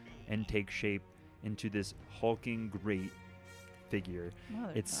congeal and take shape into this hulking great figure.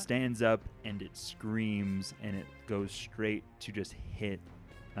 It Motherfucker. stands up and it screams and it goes straight to just hit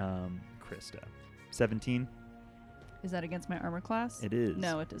Krista. 17. Is that against my armor class? It is.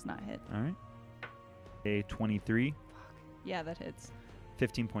 No, it does not hit. All right. A 23, Yeah, that hits.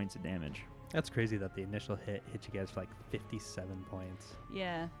 15 points of damage. That's crazy that the initial hit hit you guys for like 57 points.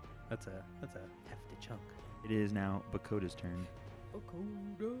 Yeah. That's a hefty chunk. It is now Bakoda's turn.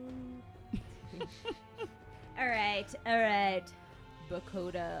 All right.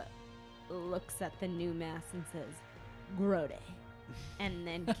 Bakoda looks at the new mass and says, "Grode," and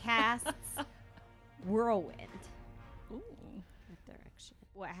then casts Whirlwind. Ooh. That direction.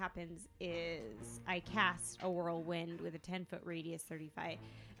 What happens is I cast a whirlwind with a 10-foot radius,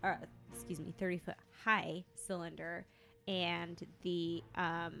 30-foot high cylinder, and the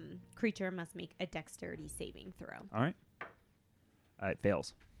creature must make a dexterity saving throw. All right. It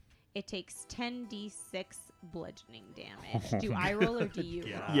fails. It takes 10d6 bludgeoning damage. Do I roll or do you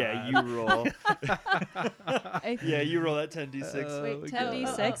roll? Yeah, you roll. I Yeah, you roll that 10d6. Wait, God.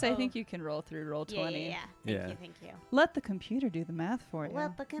 10d6? I Oh. think you can roll through roll 20. Yeah. Thank you. Let the computer do the math for you.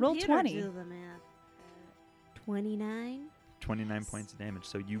 Let the roll computer 20. do the math. 29. 29 points of damage.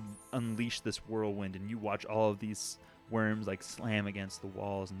 So you unleash this whirlwind, and you watch all of these worms like slam against the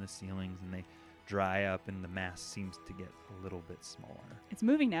walls and the ceilings, and they dry up, and the mass seems to get a little bit smaller. It's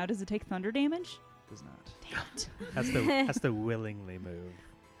moving now. Does it take thunder damage? Does not. Damn it. Has to willingly move.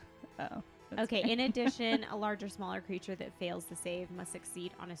 Oh. that's Okay, fair. in addition, a larger, smaller creature that fails to save must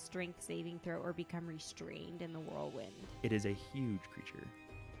succeed on a strength saving throw or become restrained in the whirlwind. It is a huge creature.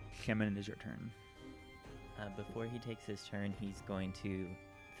 Kemen, it is your turn. Before he takes his turn, he's going to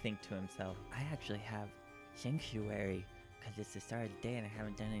think to himself, I actually have Sanctuary because it's the start of the day and I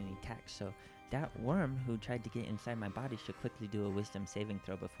haven't done any attacks, so that worm who tried to get inside my body should quickly do a wisdom saving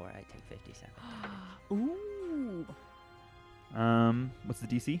throw before I take 57 damage. Ooh. What's the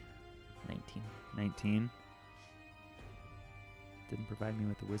DC? 19. 19. Didn't provide me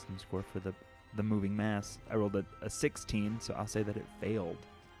with the wisdom score for the moving mass. I rolled a 16, so I'll say that it failed.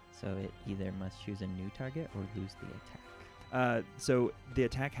 So it either must choose a new target or lose the attack. So the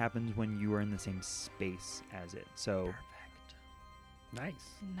attack happens when you are in the same space as it. So Nice.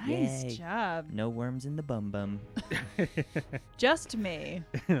 Nice Yay. job. No worms in the bum bum. Just me.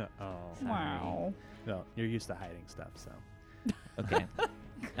 Oh. Wow. Well, you're used to hiding stuff, so. Okay.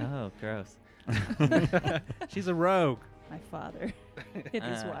 Oh, gross. She's a rogue. My father hit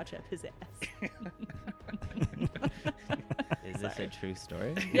his Uh. watch up his ass. Is this a true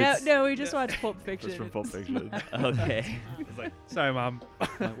story? Yeah, It's- no, we just watched Pulp Fiction. Just from Pulp Fiction. Okay. It's like, sorry, Mom.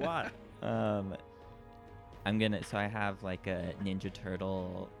 Like, what? I'm gonna. So I have like a Ninja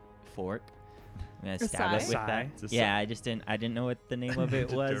Turtle fork. I'm gonna A stab it sai? with that. It's a Yeah, I just didn't. I didn't know what the name of it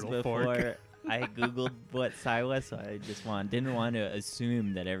Ninja was Turtle fork. before I googled what sai was. So I just didn't want to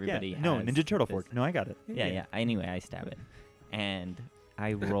assume that everybody. Yeah, no, has Ninja Turtle this. fork. No, I got it. Yeah. Anyway, I stab it, and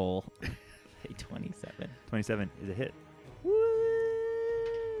I roll a 27. 27 is a hit.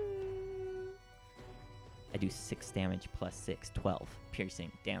 I do 6 damage plus 6, 12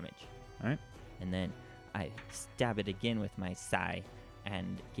 piercing damage. All right. And then I stab it again with my sai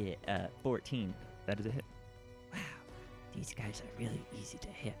and get 14. That is a hit. Wow, these guys are really easy to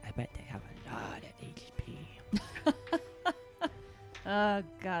hit. I bet they have a lot of HP. Oh,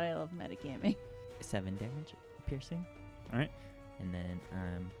 God, I love metagaming. 7 damage piercing. All right. And then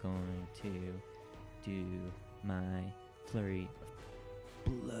I'm going to do my flurry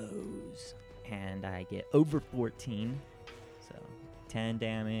of blows. And I get over 14. So 10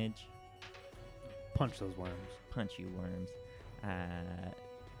 damage. Punch those worms. Punch you, worms.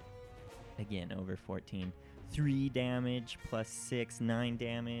 Again, over 14. 3 damage plus 6, 9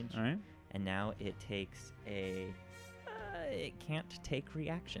 damage. All right. And now it takes a... it can't take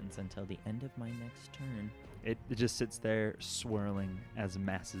reactions until the end of my next turn. It just sits there swirling as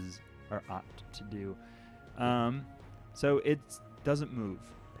masses are apt to do. So it doesn't move.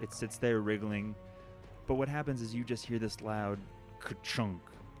 It sits there wriggling. But what happens is you just hear this loud ka-chunk,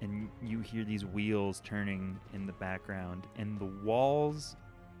 and you hear these wheels turning in the background, and the walls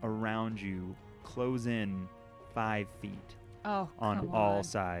around you close in 5 feet Oh, on come all on.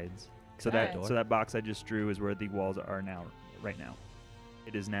 sides. So Okay. that box I just drew is where the walls are now, right now.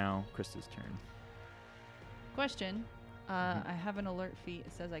 It is now Krista's turn. Question. Mhm. I have an alert feat.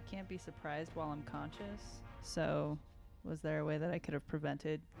 It says I can't be surprised while I'm conscious. So, was there a way that I could have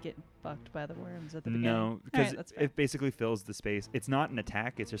prevented getting fucked by the worms at the beginning? No, because Alright, that's fair. it basically fills the space. It's not an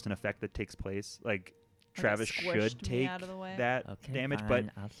attack. It's just an effect that takes place. Like, Travis it should squished me take out of the way? that Okay, damage,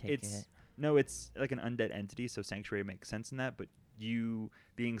 fine, but I'll take it's it. no, it's like an undead entity, so Sanctuary makes sense in that. But you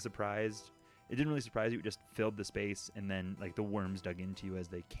being surprised, it didn't really surprise you. It just filled the space, and then like the worms dug into you as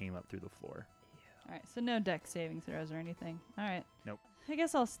they came up through the floor. All right, so no deck saving throws or anything. All right. Nope. I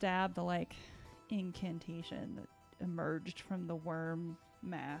guess I'll stab the incantation that emerged from the worm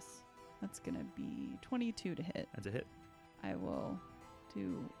mass. That's going to be 22 to hit. That's a hit. I will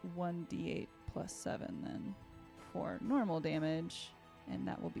do 1d8 plus 7 then for normal damage, and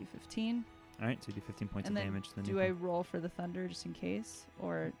that will be 15. All right, so you do 15 points And of then damage. Then do you I can- roll for the thunder just in case,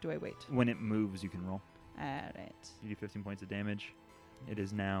 or do I wait? When it moves, you can roll. All right. You do 15 points of damage. It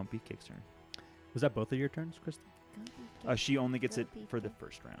is now Beefcake's turn. Was that both of your turns, Kristen? She only gets Go it for the Beefcake.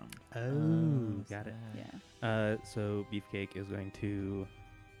 first round. Oh, got it. Yeah. So Beefcake is going to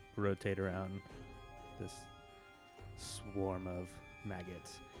rotate around this swarm of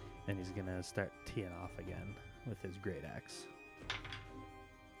maggots, and he's gonna start teeing off again with his great axe.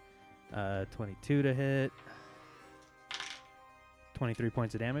 22 to hit. 23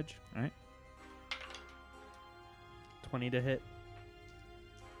 points of damage. All right. 20 to hit.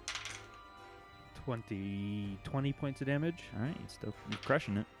 20 points of damage. All right, you're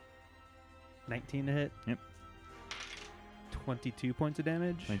crushing it. 19 to hit. Yep. 22 points of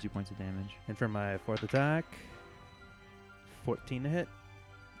damage. 22 points of damage. And for my fourth attack, 14 to hit.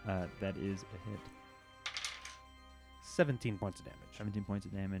 That is a hit. 17 points of damage. 17 points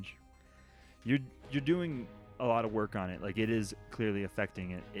of damage. You're doing a lot of work on it. Like, it is clearly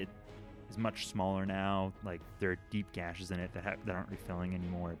affecting it. It is much smaller now. Like, there are deep gashes in it that aren't refilling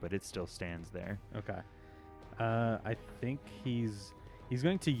anymore, but it still stands there. Okay. I think he's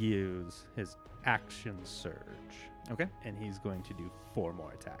going to use his action surge. Okay. And he's going to do 4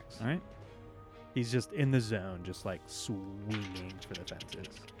 more attacks. All right. He's just in the zone, just like swinging for the fences.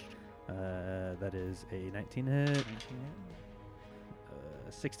 That is a 19 hit.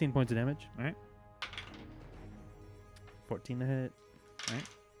 16 points of damage. All right. 14 to hit. All right.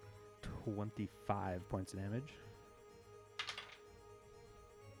 25 points of damage.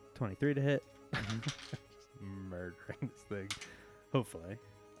 23 to hit. Just murdering this thing. Hopefully.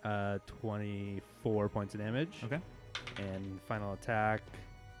 24 points of damage. Okay. And final attack,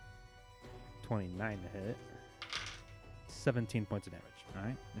 29 to hit. 17 points of damage. All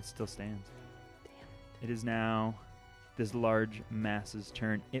right. It still stands. It is now this large mass's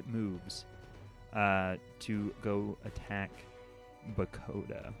turn. It moves to go attack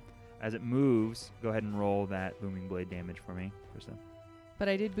Bakota. As it moves, go ahead and roll that booming blade damage for me, Krista. But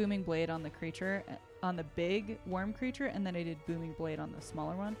I did Booming Blade on the creature, on the big worm creature, and then I did Booming Blade on the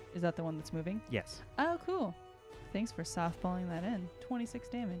smaller one. Is that the one that's moving? Yes. Oh, cool. Thanks for softballing that in. 26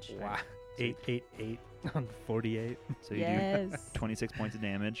 damage. Wow. 8, 8, 8 on 48. So you do Yes. 26 points of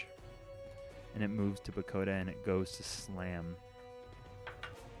damage, and it moves to Bakota, and it goes to slam.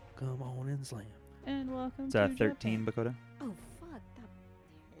 Come on and slam. And welcome It's to 13, Japan. Bakota. Oh fuck, that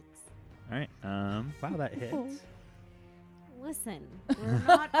hurts. All right. Wow, that hits. Listen, we're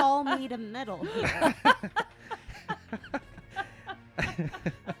not all made of metal here.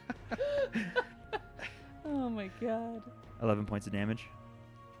 Oh my god. 11 points of damage.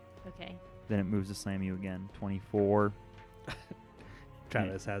 Okay. Then it moves to slam you again. 24,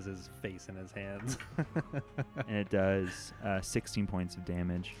 Travis has his face in his hands. and it does 16 points of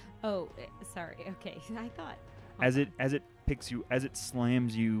damage. Oh, sorry. Okay, I thought. As it picks you, as it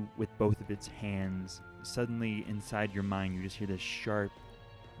slams you with both of its hands, suddenly inside your mind you just hear this sharp,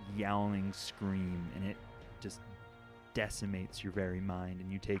 yowling scream, and it just decimates your very mind,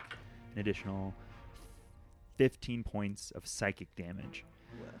 and you take an additional 15 points of psychic damage.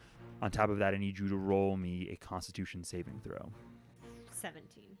 On top of that, I need you to roll me a Constitution saving throw.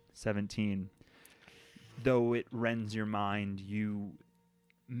 17. 17. Though it rends your mind, you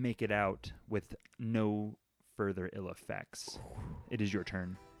make it out with no further ill effects. It is your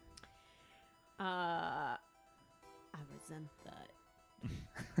turn. I resent that.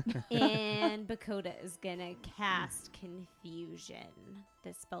 And Bakota is gonna cast Confusion.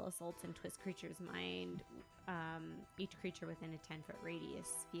 This spell assaults and twists creature's mind. Each creature within a 10-foot radius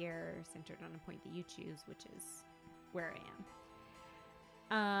sphere centered on a point that you choose, which is where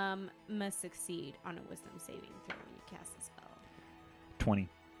I am. Must succeed on a Wisdom saving throw when you cast the spell. 20.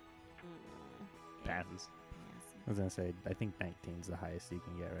 Yeah, Passes. I was going to say, I think 19's the highest you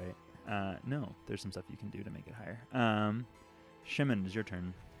can get, right? No, there's some stuff you can do to make it higher. Shimon, it's your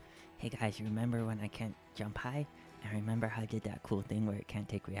turn. Hey guys, remember when I can't jump high? And remember how I did that cool thing where it can't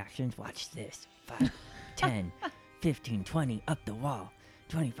take reactions? Watch this. 5, 10, 15, 20, up the wall.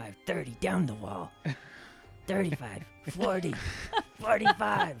 25, 30, down the wall. 35, 40,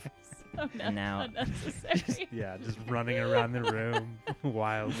 45. And now, Yeah, just running around the room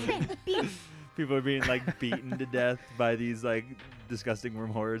wildly. People are being like beaten to death by these like disgusting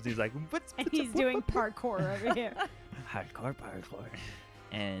worm horrors. He's like, what's And he's doing parkour over here. hardcore.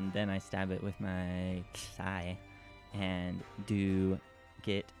 And then I stab it with my sai and do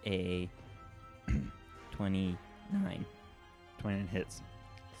get a 20, 9. 29 hits.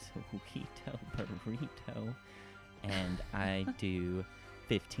 Sweeto burrito. And I do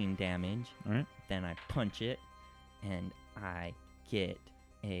 15 damage. All right. Then I punch it, and I get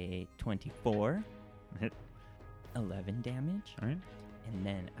a 24. Hit. 11 damage. All right. And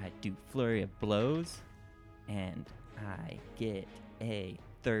then I do flurry of blows, and I get a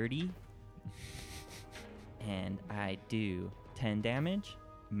 30. And I do 10 damage.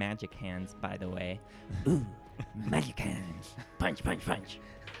 Magic hands, by the way. Ooh, magic hands. Punch, punch, punch.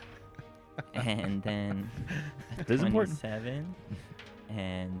 And then This is important. 27.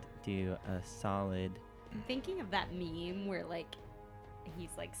 And do a solid. I'm thinking of that meme where like he's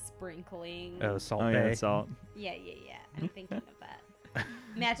like sprinkling. Oh, Salt Oh, Bay. yeah, salt. Yeah. I'm thinking of that.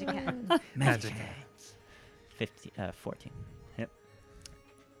 Magic hands. Magic hands. 14. Yep.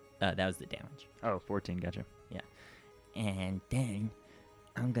 That was the damage. Oh, 14. Gotcha. And then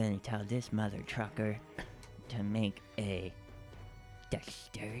I'm gonna tell this mother trucker to make a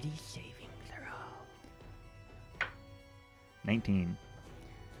dexterity saving throw. 19.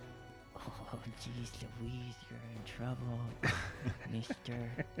 Oh, geez, Louise, you're in trouble, mister.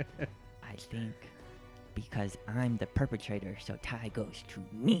 I think because I'm the perpetrator, so tie goes to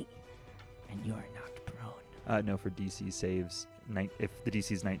me, and you're knocked prone. No, for DC saves. If the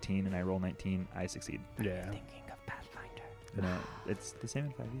DC is 19 and I roll 19, I succeed. Yeah. Thinking of Pathfinder. No, it's the same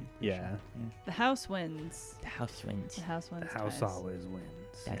in 5e. Yeah. The house wins. The house wins. The house wins. The house guys. always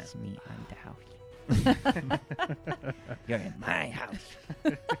wins. That's me. I'm the house. You're in my house.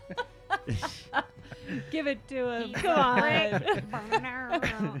 Give it to him. Come on.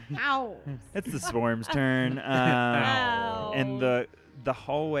 Ow. It's the swarm's turn. Ow. And the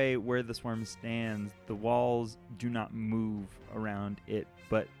hallway where the swarm stands, the walls do not move around it,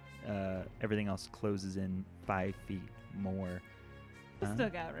 but everything else closes in 5 feet more. We still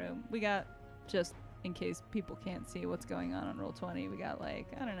got room. We got, just in case people can't see what's going on Roll20, we got like,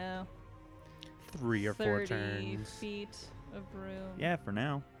 I don't know, 3 or 4 30 turns. feet of room. Yeah, for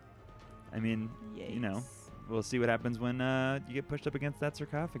now. I mean, you know, Yikes. we'll see what happens when you get pushed up against that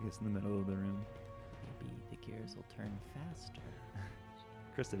sarcophagus in the middle of the room. Maybe the gears will turn faster.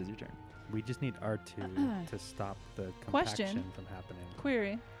 Krista, it is your turn. We just need R2 to stop the Question. compaction from happening.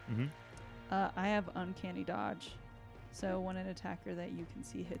 Query. Mm-hmm. I have uncanny dodge. So when an attacker that you can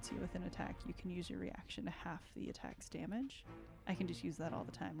see hits you with an attack, you can use your reaction to half the attack's damage. I can just use that all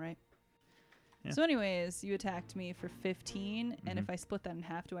the time, right? Yeah. So anyways, you attacked me for 15, and Mhm. if I split that in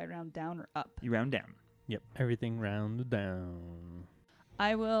half, do I round down or up? You round down. Yep. Everything rounded down.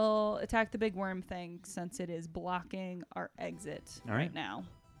 I will attack the big worm thing since it is blocking our exit All right right. now.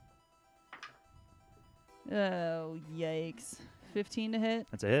 Oh, yikes. 15 to hit?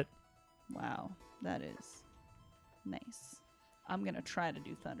 That's a hit. Wow, that is nice. I'm going to try to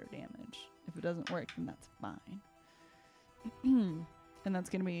do thunder damage. If it doesn't work, then that's fine. And that's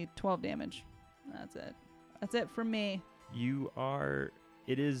going to be 12 damage. That's it. That's it for me.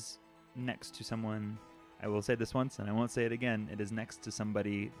 It is next to someone. I will say this once and I won't say it again. It is next to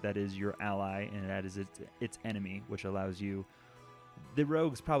somebody that is your ally and that is its enemy, which allows you the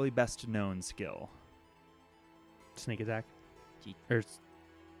rogue's probably best known skill. Sneak attack. Gee.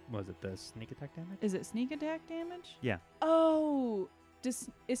 Was it the sneak attack damage? Is it sneak attack damage? Yeah. Oh, is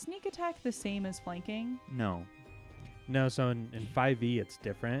sneak attack the same as flanking? No. No, so in 5e it's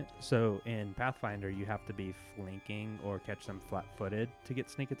different. So in Pathfinder you have to be flanking or catch them flat-footed to get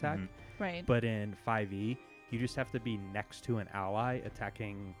sneak attack. Mhm. Right. But in 5e you just have to be next to an ally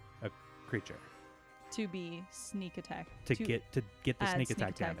attacking a creature To be sneak attack. to get the add sneak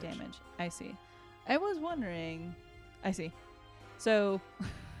attack damage. I see. I was wondering. I see. So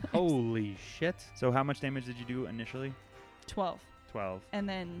Holy shit. So how much damage did you do initially? 12. 12. And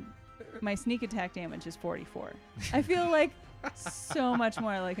then my sneak attack damage is 44. I feel like so much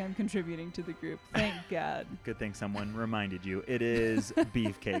more like I'm contributing to the group. Thank God. Good thing someone reminded you. It is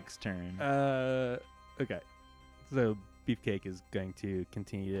Beefcake's turn. Okay. So Beefcake is going to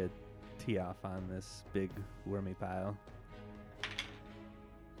continue to tee off on this big wormy pile.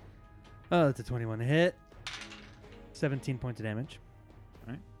 Oh, that's a 21 to hit. 17 points of damage.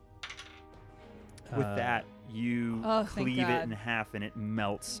 All right. With that, you Oh, thank cleave it God. in half and it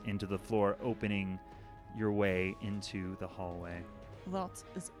melts into the floor, opening your way into the hallway. That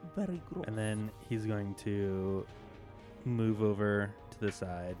is very gross. And then he's going to move over to the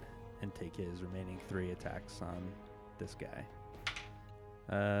side and take his remaining 3 attacks on this guy.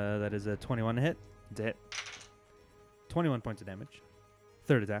 That is a 21 to hit. It's a hit. 21 points of damage.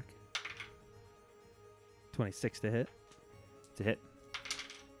 Third attack. 26 to hit. It's a hit.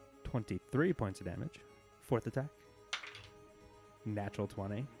 23 points of damage. Fourth attack. Natural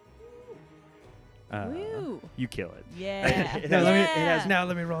 20. Woo! You kill it. Yeah. It No, has- let me, it has- now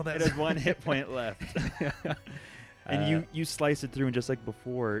let me roll It this. has 1 hit point left. And you slice it through, and just like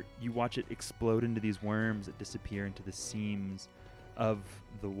before, you watch it explode into these worms that disappear into the seams of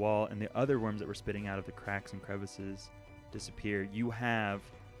the wall, and the other worms that were spitting out of the cracks and crevices disappear. You have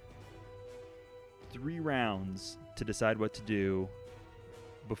 3 rounds to decide what to do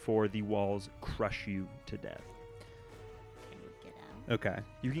before the walls crush you to death. Can we get out? Okay.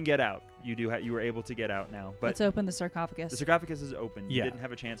 You can get out. You were able to get out now, but Let's open the sarcophagus. the sarcophagus is open. You Yeah. didn't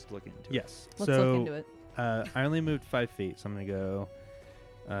have a chance to look into it. Yes. Let's so look into it. I only moved 5 feet, so I'm going to go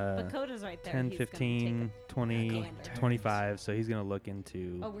Bakoda's right there. 10, He's gonna take 15, 20, Go in turns. 25. So he's going to look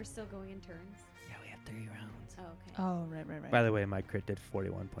into. Oh, we're still going in turns. Yeah, we have 3 rounds. Oh, okay. Oh, right. By the way, my crit did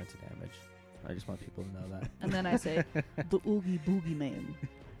 41 points of damage. I just want people to know that. And then I say, the Oogie Boogie Man.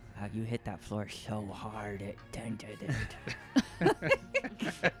 You hit that floor so hard it dented it.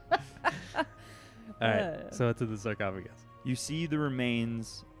 All right. So it's in the sarcophagus. You see the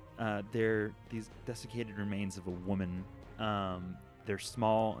remains. They're these desiccated remains of a woman. They're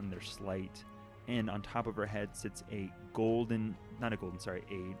small and they're slight. And on top of her head sits a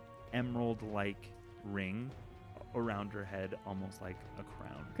emerald-like ring around her head, almost like a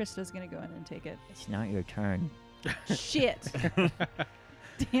crown. Krista's going to go in and take it. It's not your turn. Shit.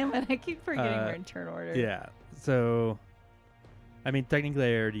 Damn it. I keep forgetting we're in turn order. Yeah. So, I mean, technically,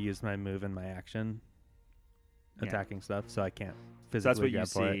 I already used my move and my action Yeah. attacking stuff, so I can't So that's physically what you grab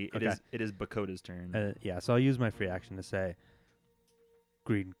for see. it. It is Bakoda's turn. Yeah, so I'll use my free action to say,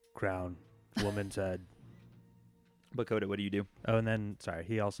 green crown, woman's head. Bakoda, what do you do? Oh, and then, sorry,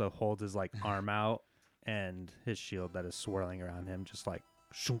 he also holds his, like, arm out, and his shield that is swirling around him just, like,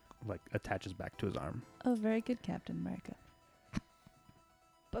 shook, like, attaches back to his arm. Oh, very good, Captain America.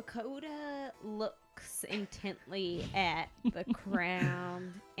 Bakoda looks intently at the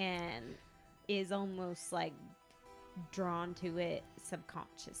crown and is almost like drawn to it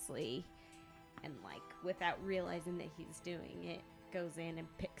subconsciously, and like without realizing that he's doing it, goes in and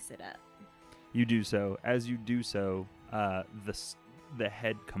picks it up. You do so. As you do so, the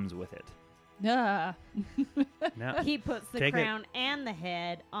head comes with it. Yeah. Now, He puts the Take it. crown and the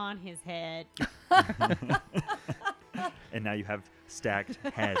head on his head. And now you have stacked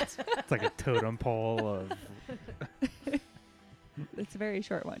heads. it's like a totem pole of... It's a very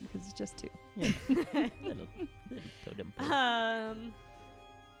short one because it's just 2. little totem pole.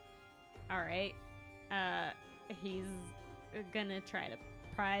 All right. He's gonna try to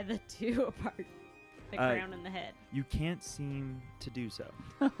pry the 2 apart. The crown and the head. You can't seem to do so.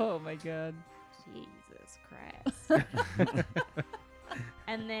 Oh my god. Jesus Christ.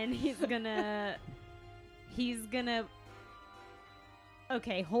 And then he's gonna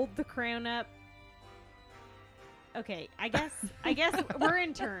okay, hold the crown up. Okay, I guess we're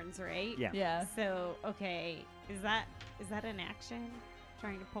in turns, right? Yeah. Yeah. So, okay, is that an action?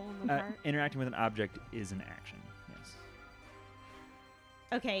 Trying to pull him apart? Interacting with an object is an action. Yes.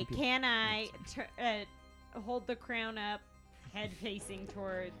 Okay, Maybe- can I hold the crown up, head facing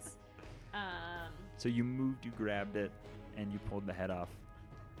towards So you moved, you grabbed it, and you pulled the head off.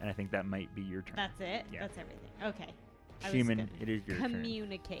 And I think that might be your turn. that's it? Yeah. That's everything. Okay. I was Human, gonna it is your turn.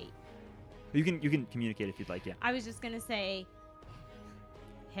 communicate. You can communicate if you'd like, yeah. I was just gonna say,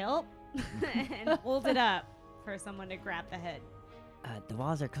 help, and hold it up for someone to grab the head. The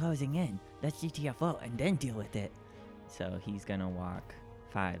walls are closing in. Let's GTFO and then deal with it. So he's gonna walk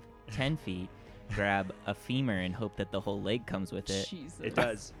 5, 10 feet, grab a femur and hope that the whole leg comes with it, Jesus. It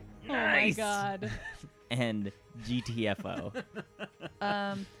does. Oh my god. and GTFO.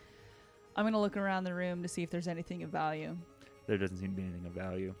 I'm going to look around the room to see if there's anything of value. There doesn't seem to be anything of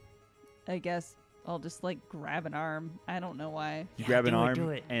value. I guess I'll just like grab an arm. I don't know why. You Yeah, grab an do it, arm, do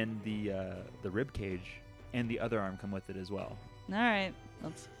it. and the rib cage and the other arm come with it as well. All right.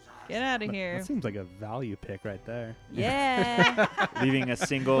 Let's get out of here. That seems like a value pick right there. Yeah. Leaving a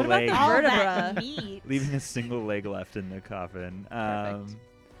single What about leg. the All vertebra. that meat. Leaving a single leg left in the coffin. Perfect.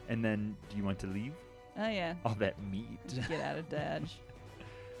 And then, do you want to leave Oh yeah. all that meat? Just get out of Dodge.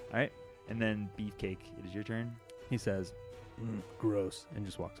 All right. And then Beefcake, it is your turn. He says, gross, and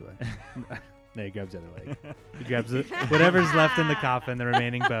just walks away. No, he grabs the other leg. He grabs it, whatever's left in the coffin, the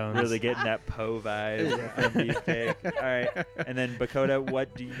remaining bones. Really getting that Poe vibe from Beefcake. All right. And then Bakoda,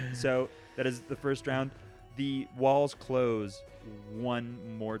 what do you... So that is the first round. The walls close one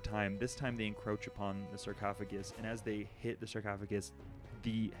more time. This time they encroach upon the sarcophagus. And as they hit the sarcophagus,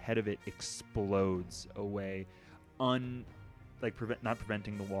 the head of it explodes away, not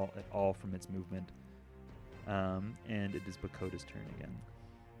preventing the wall at all from its movement. And it is Bakoda's turn again.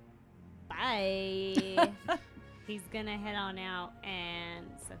 Bye. he's gonna head on out, and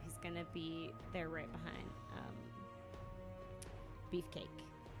so he's gonna be there right behind Beefcake.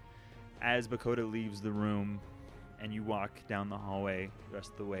 As Bakota leaves the room and you walk down the hallway the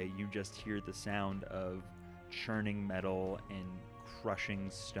rest of the way, you just hear the sound of churning metal and crushing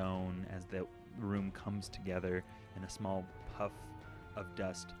stone as the room comes together, and a small puff of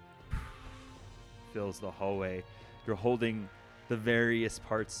dust fills the hallway. You're holding the various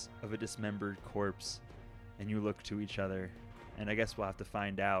parts of a dismembered corpse, and you look to each other, and I guess we'll have to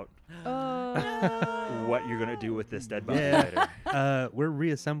find out what you're going to do with this dead body later. We're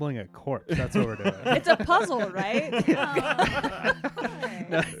reassembling a corpse. That's what we're doing. It's a puzzle, right?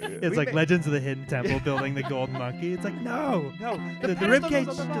 No, it's like Legends of the Hidden Temple building the golden monkey. It's like, no, the rib cage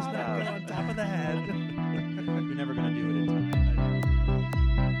does not go on top of the head. You're never going to do it in time.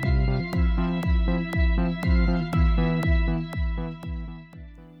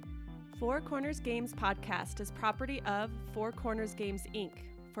 Four Corners Games podcast is property of Four Corners Games, Inc.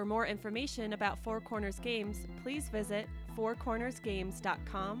 For more information about Four Corners Games, please visit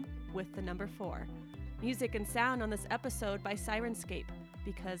fourcornersgames.com with the number 4. Music and sound on this episode by Sirenscape,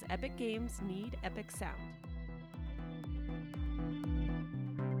 because epic games need epic sound.